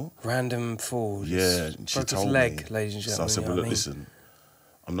 "No." Random fool. Yeah, she broke told his leg, me. ladies and So I gentlemen. said, you "Well, know look, what I mean? listen.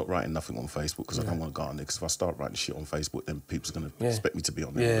 I'm not writing nothing on Facebook because I don't want to go on there because if I start writing shit on Facebook, then people's going to expect me to be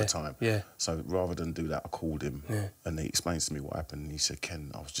on there all the time. Yeah. So rather than do that, I called him and he explained to me what happened. And he said,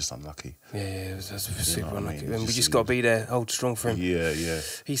 Ken, I was just unlucky. Yeah, that's super unlucky. I mean? We just got to be there, hold strong for him. Yeah.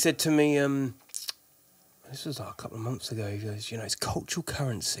 He said to me, this was like a couple of months ago, he goes, it's cultural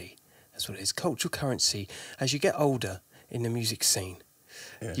currency. That's what it is, cultural currency. As you get older in the music scene,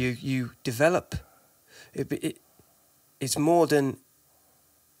 you develop, it's more than...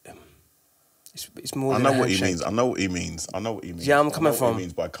 It's more than I know what he means. I know what he means. Yeah, I'm coming from. What he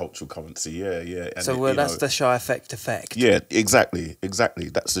means by cultural currency. Yeah. And so that's the shy effect. Yeah, exactly.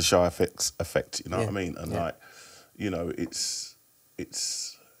 That's the shy effect. You know what I mean? And like, it's.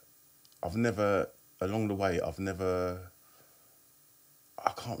 I've never along the way. I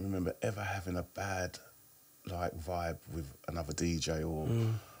can't remember ever having a bad like vibe with another DJ or.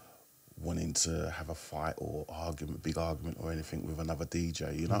 Wanting to have a fight or big argument or anything with another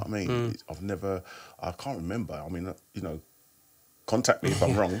DJ, you know what I mean? I can't remember. I mean, contact me if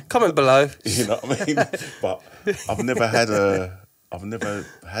I'm wrong. Comment below. You know what I mean? But I've never had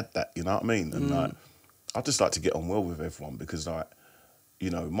that, you know what I mean? And like, I just like to get on well with everyone because like,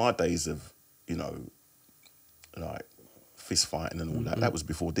 my days of, like fist fighting and all that was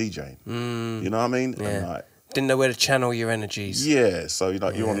before DJing. You know what I mean? Yeah. And like, didn't know where to channel your energies. Yeah, so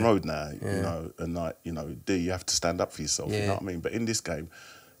you're on road now, and like you have to stand up for yourself. You know what I mean? But in this game,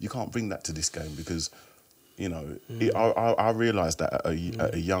 you can't bring that to this game because, I realised that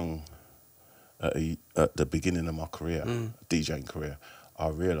at the beginning of my career, DJing career, I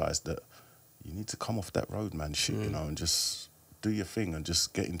realised that you need to come off that road man shit, and just do your thing and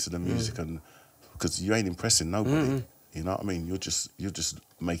just get into the music and because you ain't impressing nobody. You know what I mean? You're just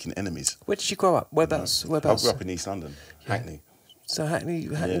making enemies. Where did you grow up? Whereabouts? I grew up in East London, Hackney. So Hackney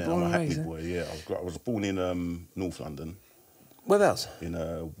Yeah, born I'm a and Hackney raised. boy. Yeah, I was born in North London. Whereabouts? In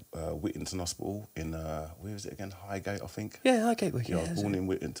Whittington Hospital. In where is it again? Highgate, I think. Yeah, Highgate. Yeah, I was born in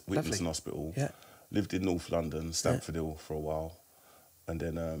Whittington Hospital. Yeah. Lived in North London, Stamford Hill for a while, and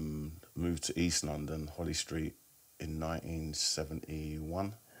then moved to East London, Holly Street, in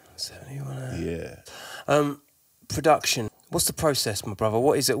 1971. 71. Yeah. Production. What's the process, my brother?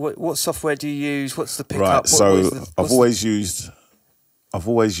 What is it? What software do you use? What's the pickup? Right. So I've always used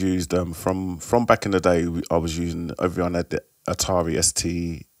from back in the day. I was using everyone had the Atari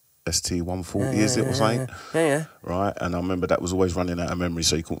ST 140. Is it or something? Yeah. Right. And I remember that was always running out of memory,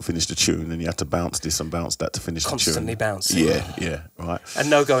 so you couldn't finish the tune, and you had to bounce this and bounce that to finish Constantly the tune. bouncing. Yeah. Right. And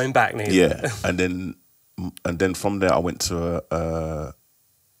no going back neither. Yeah. and then from there I went to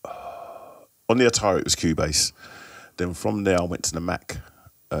on the Atari it was Cubase. Then from there I went to the Mac.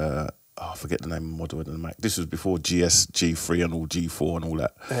 I forget the name of the model of the Mac. This was before GS, G3 and all G4 and all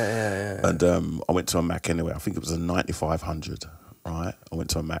that. Yeah. And I went to a Mac anyway. I think it was a 9500, right? I went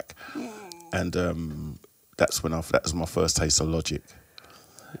to a Mac. And that was my first taste of Logic.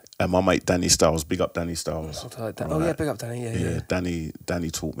 And my mate Danny Styles, big up Danny Styles. Oh yeah, big up Danny. Yeah. Danny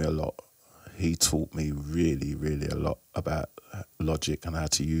taught me a lot. He taught me really, really a lot about Logic and how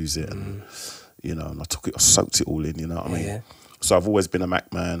to use it. And, and I soaked it all in, you know what I mean? Yeah. So I've always been a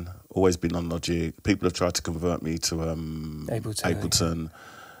Mac man, always been on Logic. People have tried to convert me to Ableton.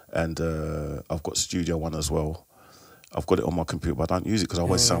 And I've got Studio One as well. I've got it on my computer, but I don't use it because I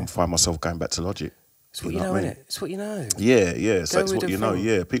always find myself going back to Logic. It's what you know, innit? It's what you know. Yeah. So it's what you know. flow.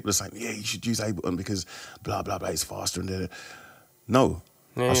 Yeah, people are saying, yeah, you should use Ableton because blah, blah, blah, it's faster. And no,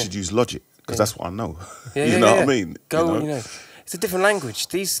 I should use Logic because that's what I know. You know what I mean? Go, It's a different language.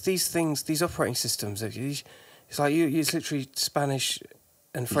 These things, these operating systems, it's like it's literally Spanish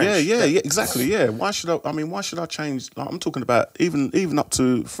and French. Yeah, exactly. Yeah. Why should I change? Like, I'm talking about even up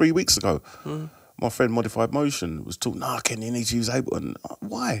to 3 weeks ago. My friend Modified Motion was talking, Ken, you need to use Ableton.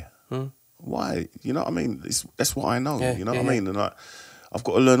 Why? Why? You know what I mean? That's what I know. You know what I mean? And I've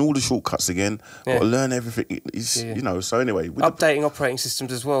got to learn all the shortcuts again. Got to learn everything. So anyway. Updating operating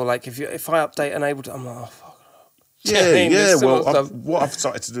systems as well. Like if I update an Ableton, I'm like, oh, fuck. Yeah. Well, what I've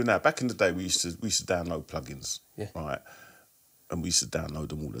started to do now, back in the day, we used to download plugins, right? And we used to download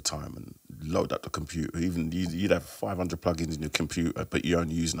them all the time and load up the computer. Even you'd have 500 plugins in your computer, but you're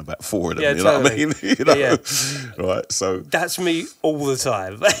only using about 4 of them. You know what I mean? Right. So that's me all the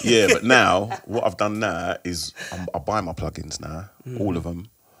time. Yeah, but now what I've done now is I buy my plugins now, all of them.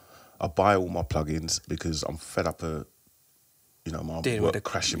 I buy all my plugins because I'm fed up of you know, my Dealing work with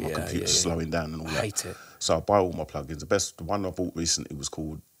crashing, my yeah, computer yeah. slowing down and all that. Hate it. So I buy all my plugins. The one I bought recently was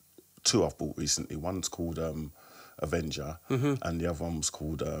called, two I've bought recently. One's called Avenger, and the other one was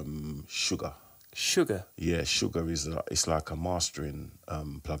called Sugar. Sugar? Yeah, Sugar is it's like a mastering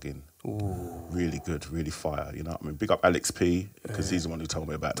plugin. Ooh. Really good, really fire. You know what I mean? Big up Alex P, because he's the one who told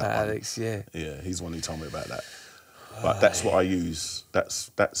me about that. Alex, yeah. Yeah, he's the one who told me about that. But that's what I use.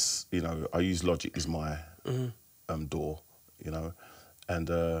 That's you know, I use Logic as my DAW, you know, and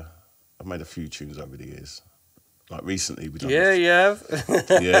I've made a few tunes over the years. Like recently we done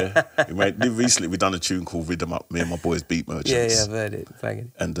recently we done a tune called Rhythm Up, me and my boys Beat Merchants. Yeah, I've heard it.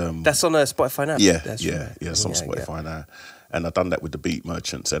 Banging. And that's on Spotify now. Yeah, that's it's on Spotify now. And I've done that with the Beat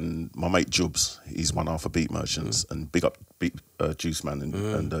Merchants, and my mate Jubs, he's one half of Beat Merchants, and big up Juice Man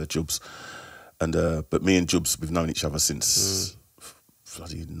and Jubs. And but me and Jubs, we've known each other since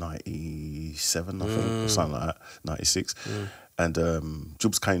bloody 97, I think, or something like that, 96. And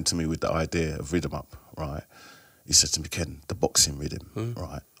Jubs came to me with the idea of Rhythm Up, right? He said to me, Ken, the boxing rhythm,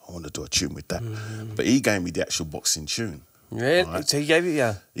 right? I want to do a tune with that. But he gave me the actual boxing tune. Really? Right? So he gave it,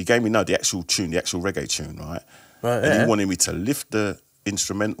 yeah? He gave me, the actual tune, the actual reggae tune, right? Right, and he wanted me to lift the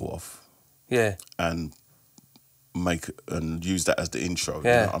instrumental off. Yeah. And use that as the intro, you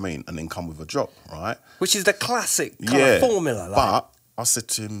know what I mean? And then come with a drop, right? Which is the classic kind of formula. Like. But I said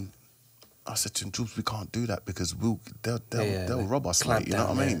to him, Jules, we can't do that because they'll rob us, mate. You know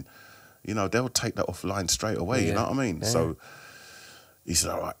what I mean? You know, they'll take that offline straight away. You know what I mean? Yeah. So he said,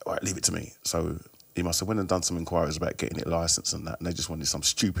 all right, leave it to me. So he must have went and done some inquiries about getting it licensed and that, and they just wanted some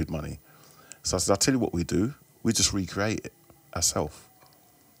stupid money. So I said, I'll tell you what we do. We just recreate it ourselves.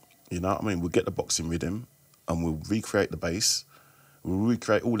 You know what I mean? We'll get the boxing rhythm and we'll recreate the bass. We'll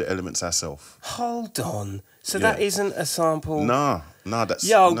recreate all the elements ourselves. Hold on. So that isn't a sample? No, that's...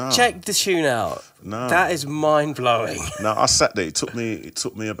 check the tune out. No. That is mind-blowing. No, I sat there. It took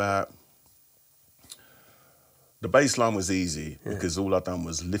me about... The bass line was easy because all I'd done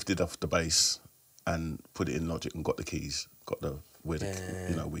was lifted off the bass and put it in Logic and got the keys, got the...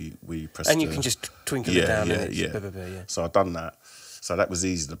 you know, we pressed... And you can just twinkle it down and it's... Blah, blah, blah, So I'd done that. So that was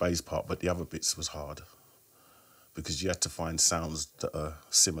easy, the bass part, but the other bits was hard because you had to find sounds that are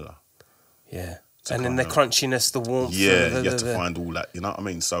similar. Yeah. And then the crunchiness, the warmth. Yeah, you have to find all that, you know what I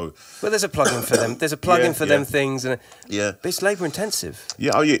mean? So... Well, there's a plugin for them. There's a plugin for them things. And but it's labour intensive.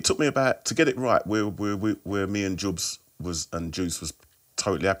 Yeah, it took me about... To get it right, where me and Juice was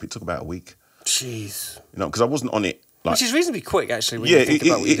totally happy, it took about a week. Jeez. You know, because I wasn't on it... Like, which is reasonably quick, actually, when you think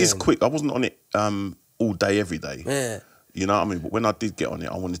about what you're doing. It is quick. I wasn't on it all day, every day. Yeah. You know what I mean? But when I did get on it,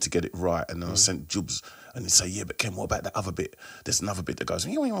 I wanted to get it right. And then I sent Jubs and he'd say, yeah, but Ken, what about that other bit? There's another bit that goes, or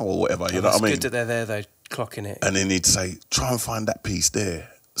whatever, you know what I mean? It's good that they're there, though, clocking it. And then he'd say, try and find that piece there.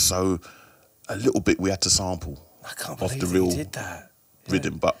 So a little bit we had to sample. I can't believe you did that.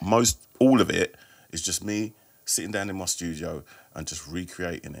 Rhythm. But all of it is just me sitting down in my studio and just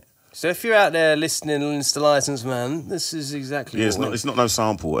recreating it. So if you're out there listening, Insta license man, this is exactly what it's not no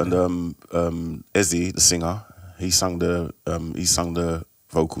sample. And Ezzy, the singer, he sung the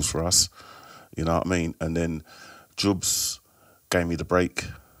vocals for us. You know what I mean? And then Jubs gave me the break,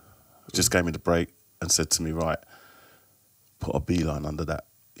 and said to me, right, put a B-line under that.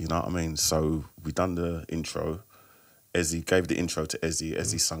 You know what I mean? So we done the intro. Ezzy gave the intro to Ezzy.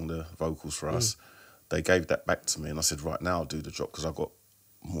 Ezzy sung the vocals for us. They gave that back to me, and I said, right, now I'll do the drop because I've got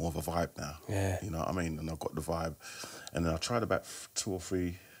more of a vibe now. Yeah. You know what I mean? And I've got the vibe. And then I tried about 2 or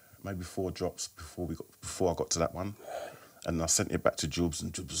 3, maybe 4 drops before I got to that one. And I sent it back to Jubs,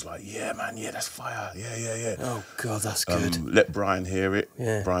 and Jubs was like, yeah, man, yeah, that's fire. Yeah. Oh, God, that's good. Let Brian hear it.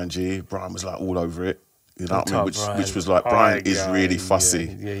 Yeah. Brian G. Brian was like all over it. You know what I mean? Which was like, Brian is really fussy.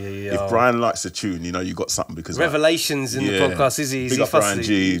 Yeah. If Brian likes a tune, you know you got something because... Revelations in the podcast, is he? Big up fussy? Brian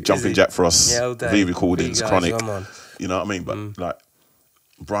G, Jumping Jack Frost, V Recordings, Chronic. You know what I mean? But like,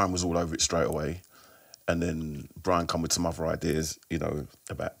 Brian was all over it straight away. And then Brian come with some other ideas, you know,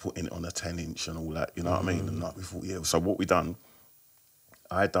 about putting it on a 10-inch and all that, you know what I mean? And like we thought, so what we done,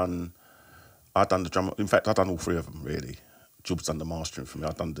 I done the drum, in fact, I done all 3 of them, really. Jub's done the mastering for me.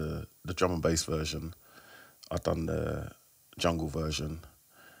 I done the drum and bass version, I done the jungle version,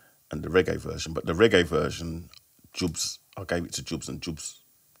 and the reggae version. But the reggae version, I gave it to Jubs, and Jubs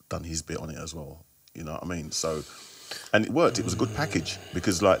done his bit on it as well, you know what I mean? So... And it worked. It was a good package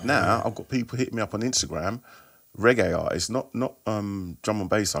because, like, now I've got people hitting me up on Instagram, reggae artists, not drum and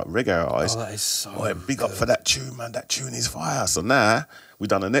bass art, reggae artists. Oh, that is so big good. up for that tune, man. That tune is fire. So now we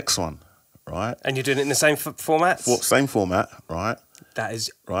done the next one, right? And you're doing it in the same format? Same format, right? That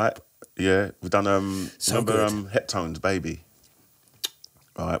is right. Yeah, we done so remember good. Heptone's Baby,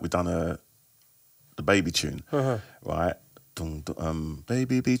 right? We done the baby tune, right?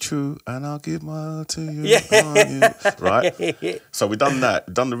 Baby, be true, and I'll give my heart to you. Yeah. Right? So we done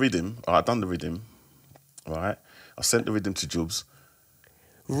that, done the rhythm. I done the rhythm, right? I sent the rhythm to Jubs.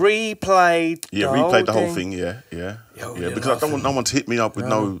 Replayed The whole thing, yeah. Because I don't want no one to hit me up with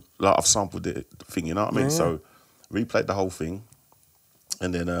like, I've sampled the thing, you know what I mean? So, replayed the whole thing,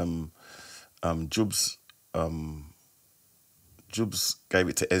 and then Jubs gave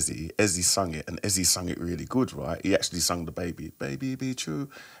it to Ezzy. Ezzy sung it, and Ezzy sung it really good, right? He actually sung the baby be true,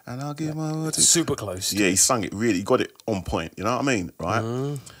 and I'll give my word. Super close. Yeah, he sung it really, he got it on point, you know what I mean,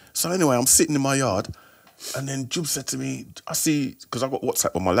 right? So anyway, I'm sitting in my yard, and then Jubs said to me, I see, because I got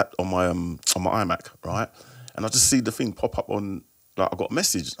WhatsApp on my iMac, right? And I just see the thing pop up on, like, I got a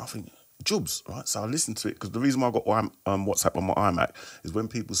message, and I think, Jubs, right? So I listened to it, because the reason why I got WhatsApp on my iMac is when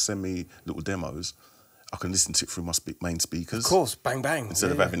people send me little demos, I can listen to it through my main speakers. Of course, bang, bang.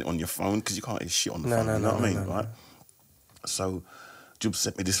 Instead of having it on your phone, because you can't hear shit on the phone, you know what I mean, right? So Jubs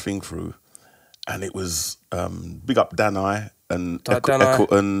sent me this thing through, and it was big up Danai and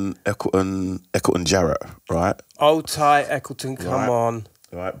Eccleton Jarrett, right? Old Ty Eccleton, come on.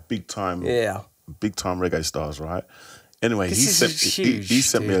 Right, big time reggae stars, right? Anyway, he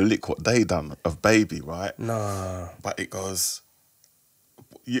sent me a lick what they done of Baby, right? No. But it goes...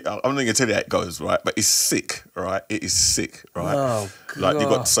 I'm not going to tell you how it goes, right? But it's sick, right? It is sick, right? Oh, God. Like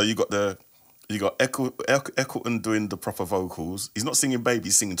you got Eccleton doing the proper vocals. He's not singing Baby,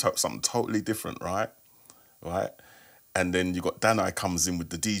 he's singing something totally different, right? Right? And then you got Danai comes in with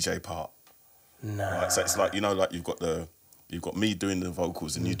the DJ part. No. Right? So it's like, you know, like you've got me doing the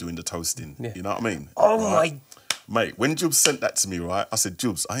vocals and you doing the toasting. Yeah. You know what I mean? Oh, right? my... Mate, when Jubs sent that to me, right? I said,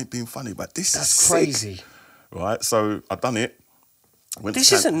 Jubs, I ain't being funny, but this is sick. Crazy. Right? So I done it.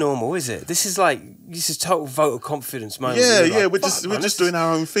 This isn't normal, is it? This is total vote of confidence moment. Yeah, we're just doing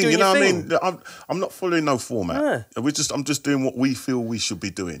our own thing. You know what I mean? I'm not following no format. Yeah. I'm just doing what we feel we should be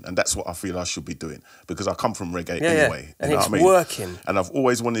doing, and that's what I feel I should be doing because I come from reggae anyway. And you know it's what I mean? working. And I've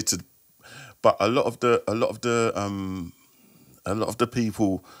always wanted to, but a lot of the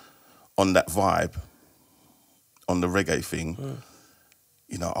people on that vibe, on the reggae thing,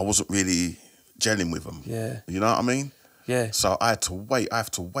 you know, I wasn't really gelling with them. Yeah. You know what I mean? Yeah. So I had to wait. I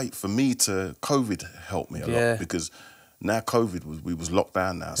have to wait for me to... COVID helped me a lot because now COVID we was locked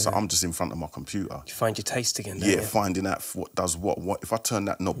down now. So I'm just in front of my computer. You find your taste again, don't you? Finding out what does what. If I turn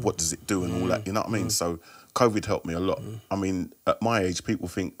that knob, what does it do and all that, you know what I mean? So COVID helped me a lot. I mean, at my age, people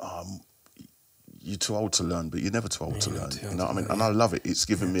think, you're too old to learn, but you're never too old to learn. You know what I mean? And I love it. It's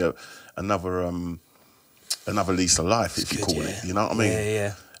given me another lease of life, if you call it. You know what I mean?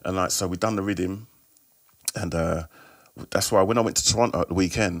 Yeah. And like, so we done the rhythm, and that's why when I went to Toronto at the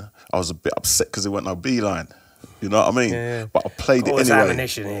weekend, I was a bit upset because there weren't no B-line. You know what I mean? Yeah. But I played it anyway.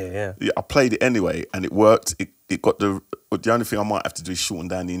 Ammunition here, yeah, I played it anyway, and it worked. It got the only thing I might have to do is shorten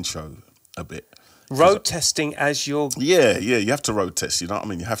down the intro a bit. Road testing as your... Yeah, you have to road test, you know what I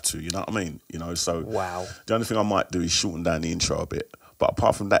mean? You have to, you know what I mean? You know, so... Wow. The only thing I might do is shorten down the intro a bit. But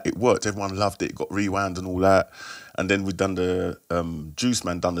apart from that, it worked. Everyone loved it. It got rewound and all that. And then we done the... Juice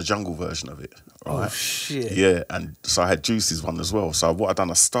Man done the jungle version of it, right? Oh, shit. Yeah, and so I had Juice's one as well. So what I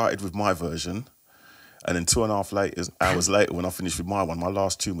done, I started with my version, and then 2.5 hours later, when I finished with my one, my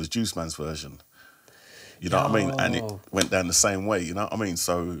last tune was Juice Man's version. You know what I mean? And it went down the same way, you know what I mean?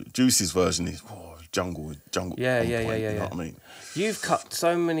 So Juice's version is jungle. Yeah. You know what I mean? You've cut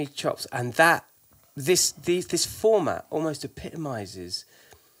so many chops, and this format almost epitomises.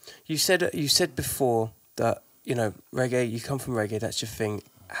 You said before that, you know, reggae, you come from reggae, that's your thing.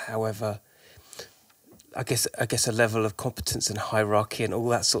 However, I guess a level of competence and hierarchy and all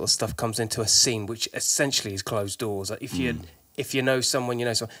that sort of stuff comes into a scene, which essentially is closed doors. Like if you know someone, you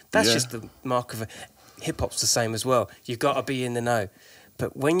know someone. That's just the mark of hip hop's the same as well. You've got to be in the know.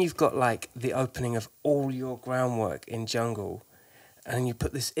 But when you've got like the opening of all your groundwork in jungle, and you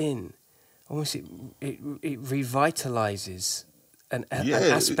put this in, almost it revitalizes an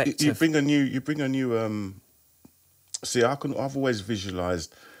aspect. You bring a new. See, I've always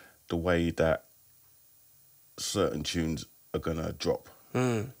visualized the way that certain tunes are gonna drop.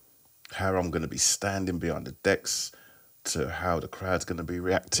 How I'm gonna be standing behind the decks, to how the crowd's gonna be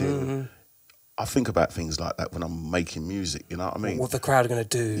reacting. I think about things like that when I'm making music, you know what I mean? What the crowd are going to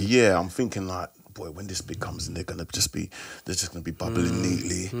do. Yeah, I'm thinking like, boy, when this bit comes in, they're just going to be bubbling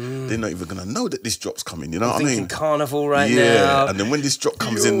neatly. They're not even going to know that this drop's coming, you know what I mean? Thinking carnival now. Yeah, and then when this drop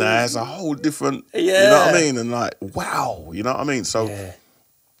comes in there, it's a whole different, you know what I mean? And like, wow, you know what I mean? So,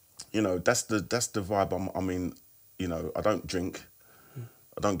 you know, that's the vibe. I mean, you know, I don't drink.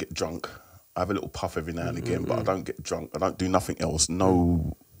 I don't get drunk. I have a little puff every now and again, but I don't get drunk. I don't do nothing else.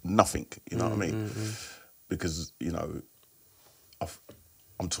 Nothing, you know what I mean? Because, you know,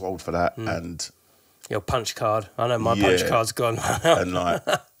 I'm too old for that, and your punch card. I know my punch card's gone. And like,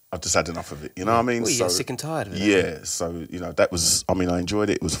 I've just had enough of it. You know what I mean? Well, you get sick and tired of it. Yeah. So you know, that was. I mean, I enjoyed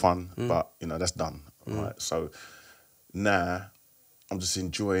it. It was fun, but you know, that's done. Right. So now, I'm just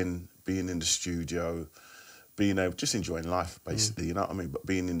enjoying being in the studio, just enjoying life, basically. You know what I mean? But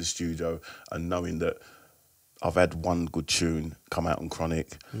being in the studio and knowing that I've had one good tune come out on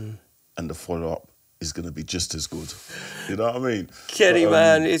Chronic, and the follow up is going to be just as good. You know what I mean? Kenny,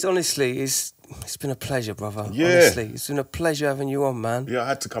 man, it's been a pleasure, brother. Yeah. Honestly, it's been a pleasure having you on, man. Yeah, I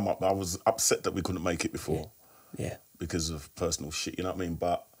had to come up. I was upset that we couldn't make it before. Yeah. Because of personal shit, you know what I mean?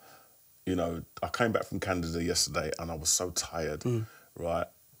 But, you know, I came back from Canada yesterday and I was so tired, right?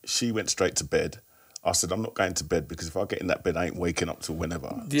 She went straight to bed. I said, I'm not going to bed because if I get in that bed, I ain't waking up till whenever.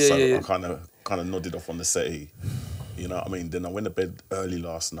 I kind of nodded off on the settee. You know what I mean? Then I went to bed early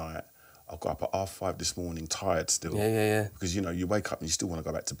last night. I got up at 5:30 this morning, tired still. Yeah. Because, you know, you wake up and you still want to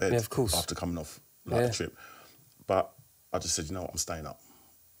go back to bed. Yeah, of course. After coming off the trip. But I just said, you know what, I'm staying up.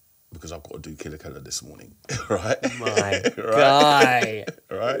 Because I've got to do Killa Kela this morning. Right? My guy.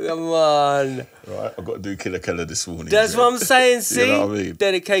 Right? Come on. Right? I've got to do Killa Kela this morning. That's what I'm saying, see? You know what I mean?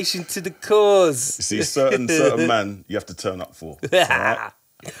 Dedication to the cause. You see, certain man you have to turn up for. Right?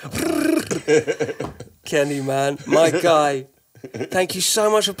 Kenny, man, my guy. Thank you so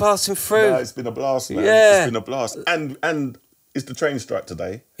much for passing through. No, it's been a blast, man. Yeah. It's been a blast. And it's the train strike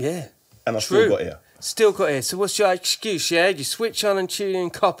today. Yeah. And I still got here. Still got here. So what's your excuse, yeah? You switch on and tune in,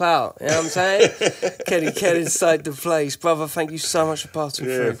 cop out. You know what I'm saying? Kenny inside the place. Brother, thank you so much for passing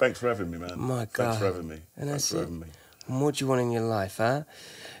through. Yeah, thanks for having me, man. My God. Thanks for having me. And thanks for having me. And what do you want in your life, huh?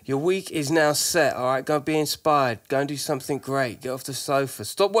 Your week is now set, all right? Go be inspired. Go and do something great. Get off the sofa.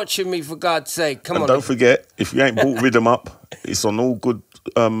 Stop watching me, for God's sake. Come on. Don't forget, if you ain't bought RIDDIM up, it's on all good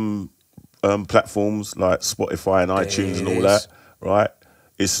platforms like Spotify and iTunes and all that, right?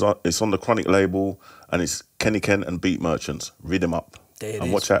 It's on the Chronic label, and it's Kenny Ken and Beat Merchants. RIDDIM up.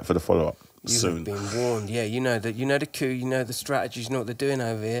 And watch out for the follow-up soon. You've been warned. Yeah, you know the coup, you know the strategies, you know what they're doing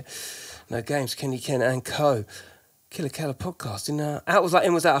over here. No games, Kenny Ken and Co. Killa Kela Podcast.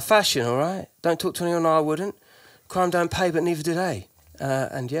 Was out of fashion, all right? Don't talk to anyone I wouldn't. Crime don't pay, but neither do they.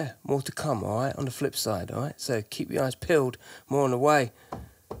 And yeah, more to come, all right? On the flip side, all right? So keep your eyes peeled. More on the way.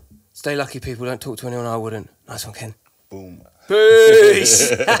 Stay lucky, people. Don't talk to anyone I wouldn't. Nice one, Ken. Boom.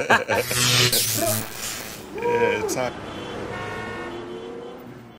 Peace. Yeah,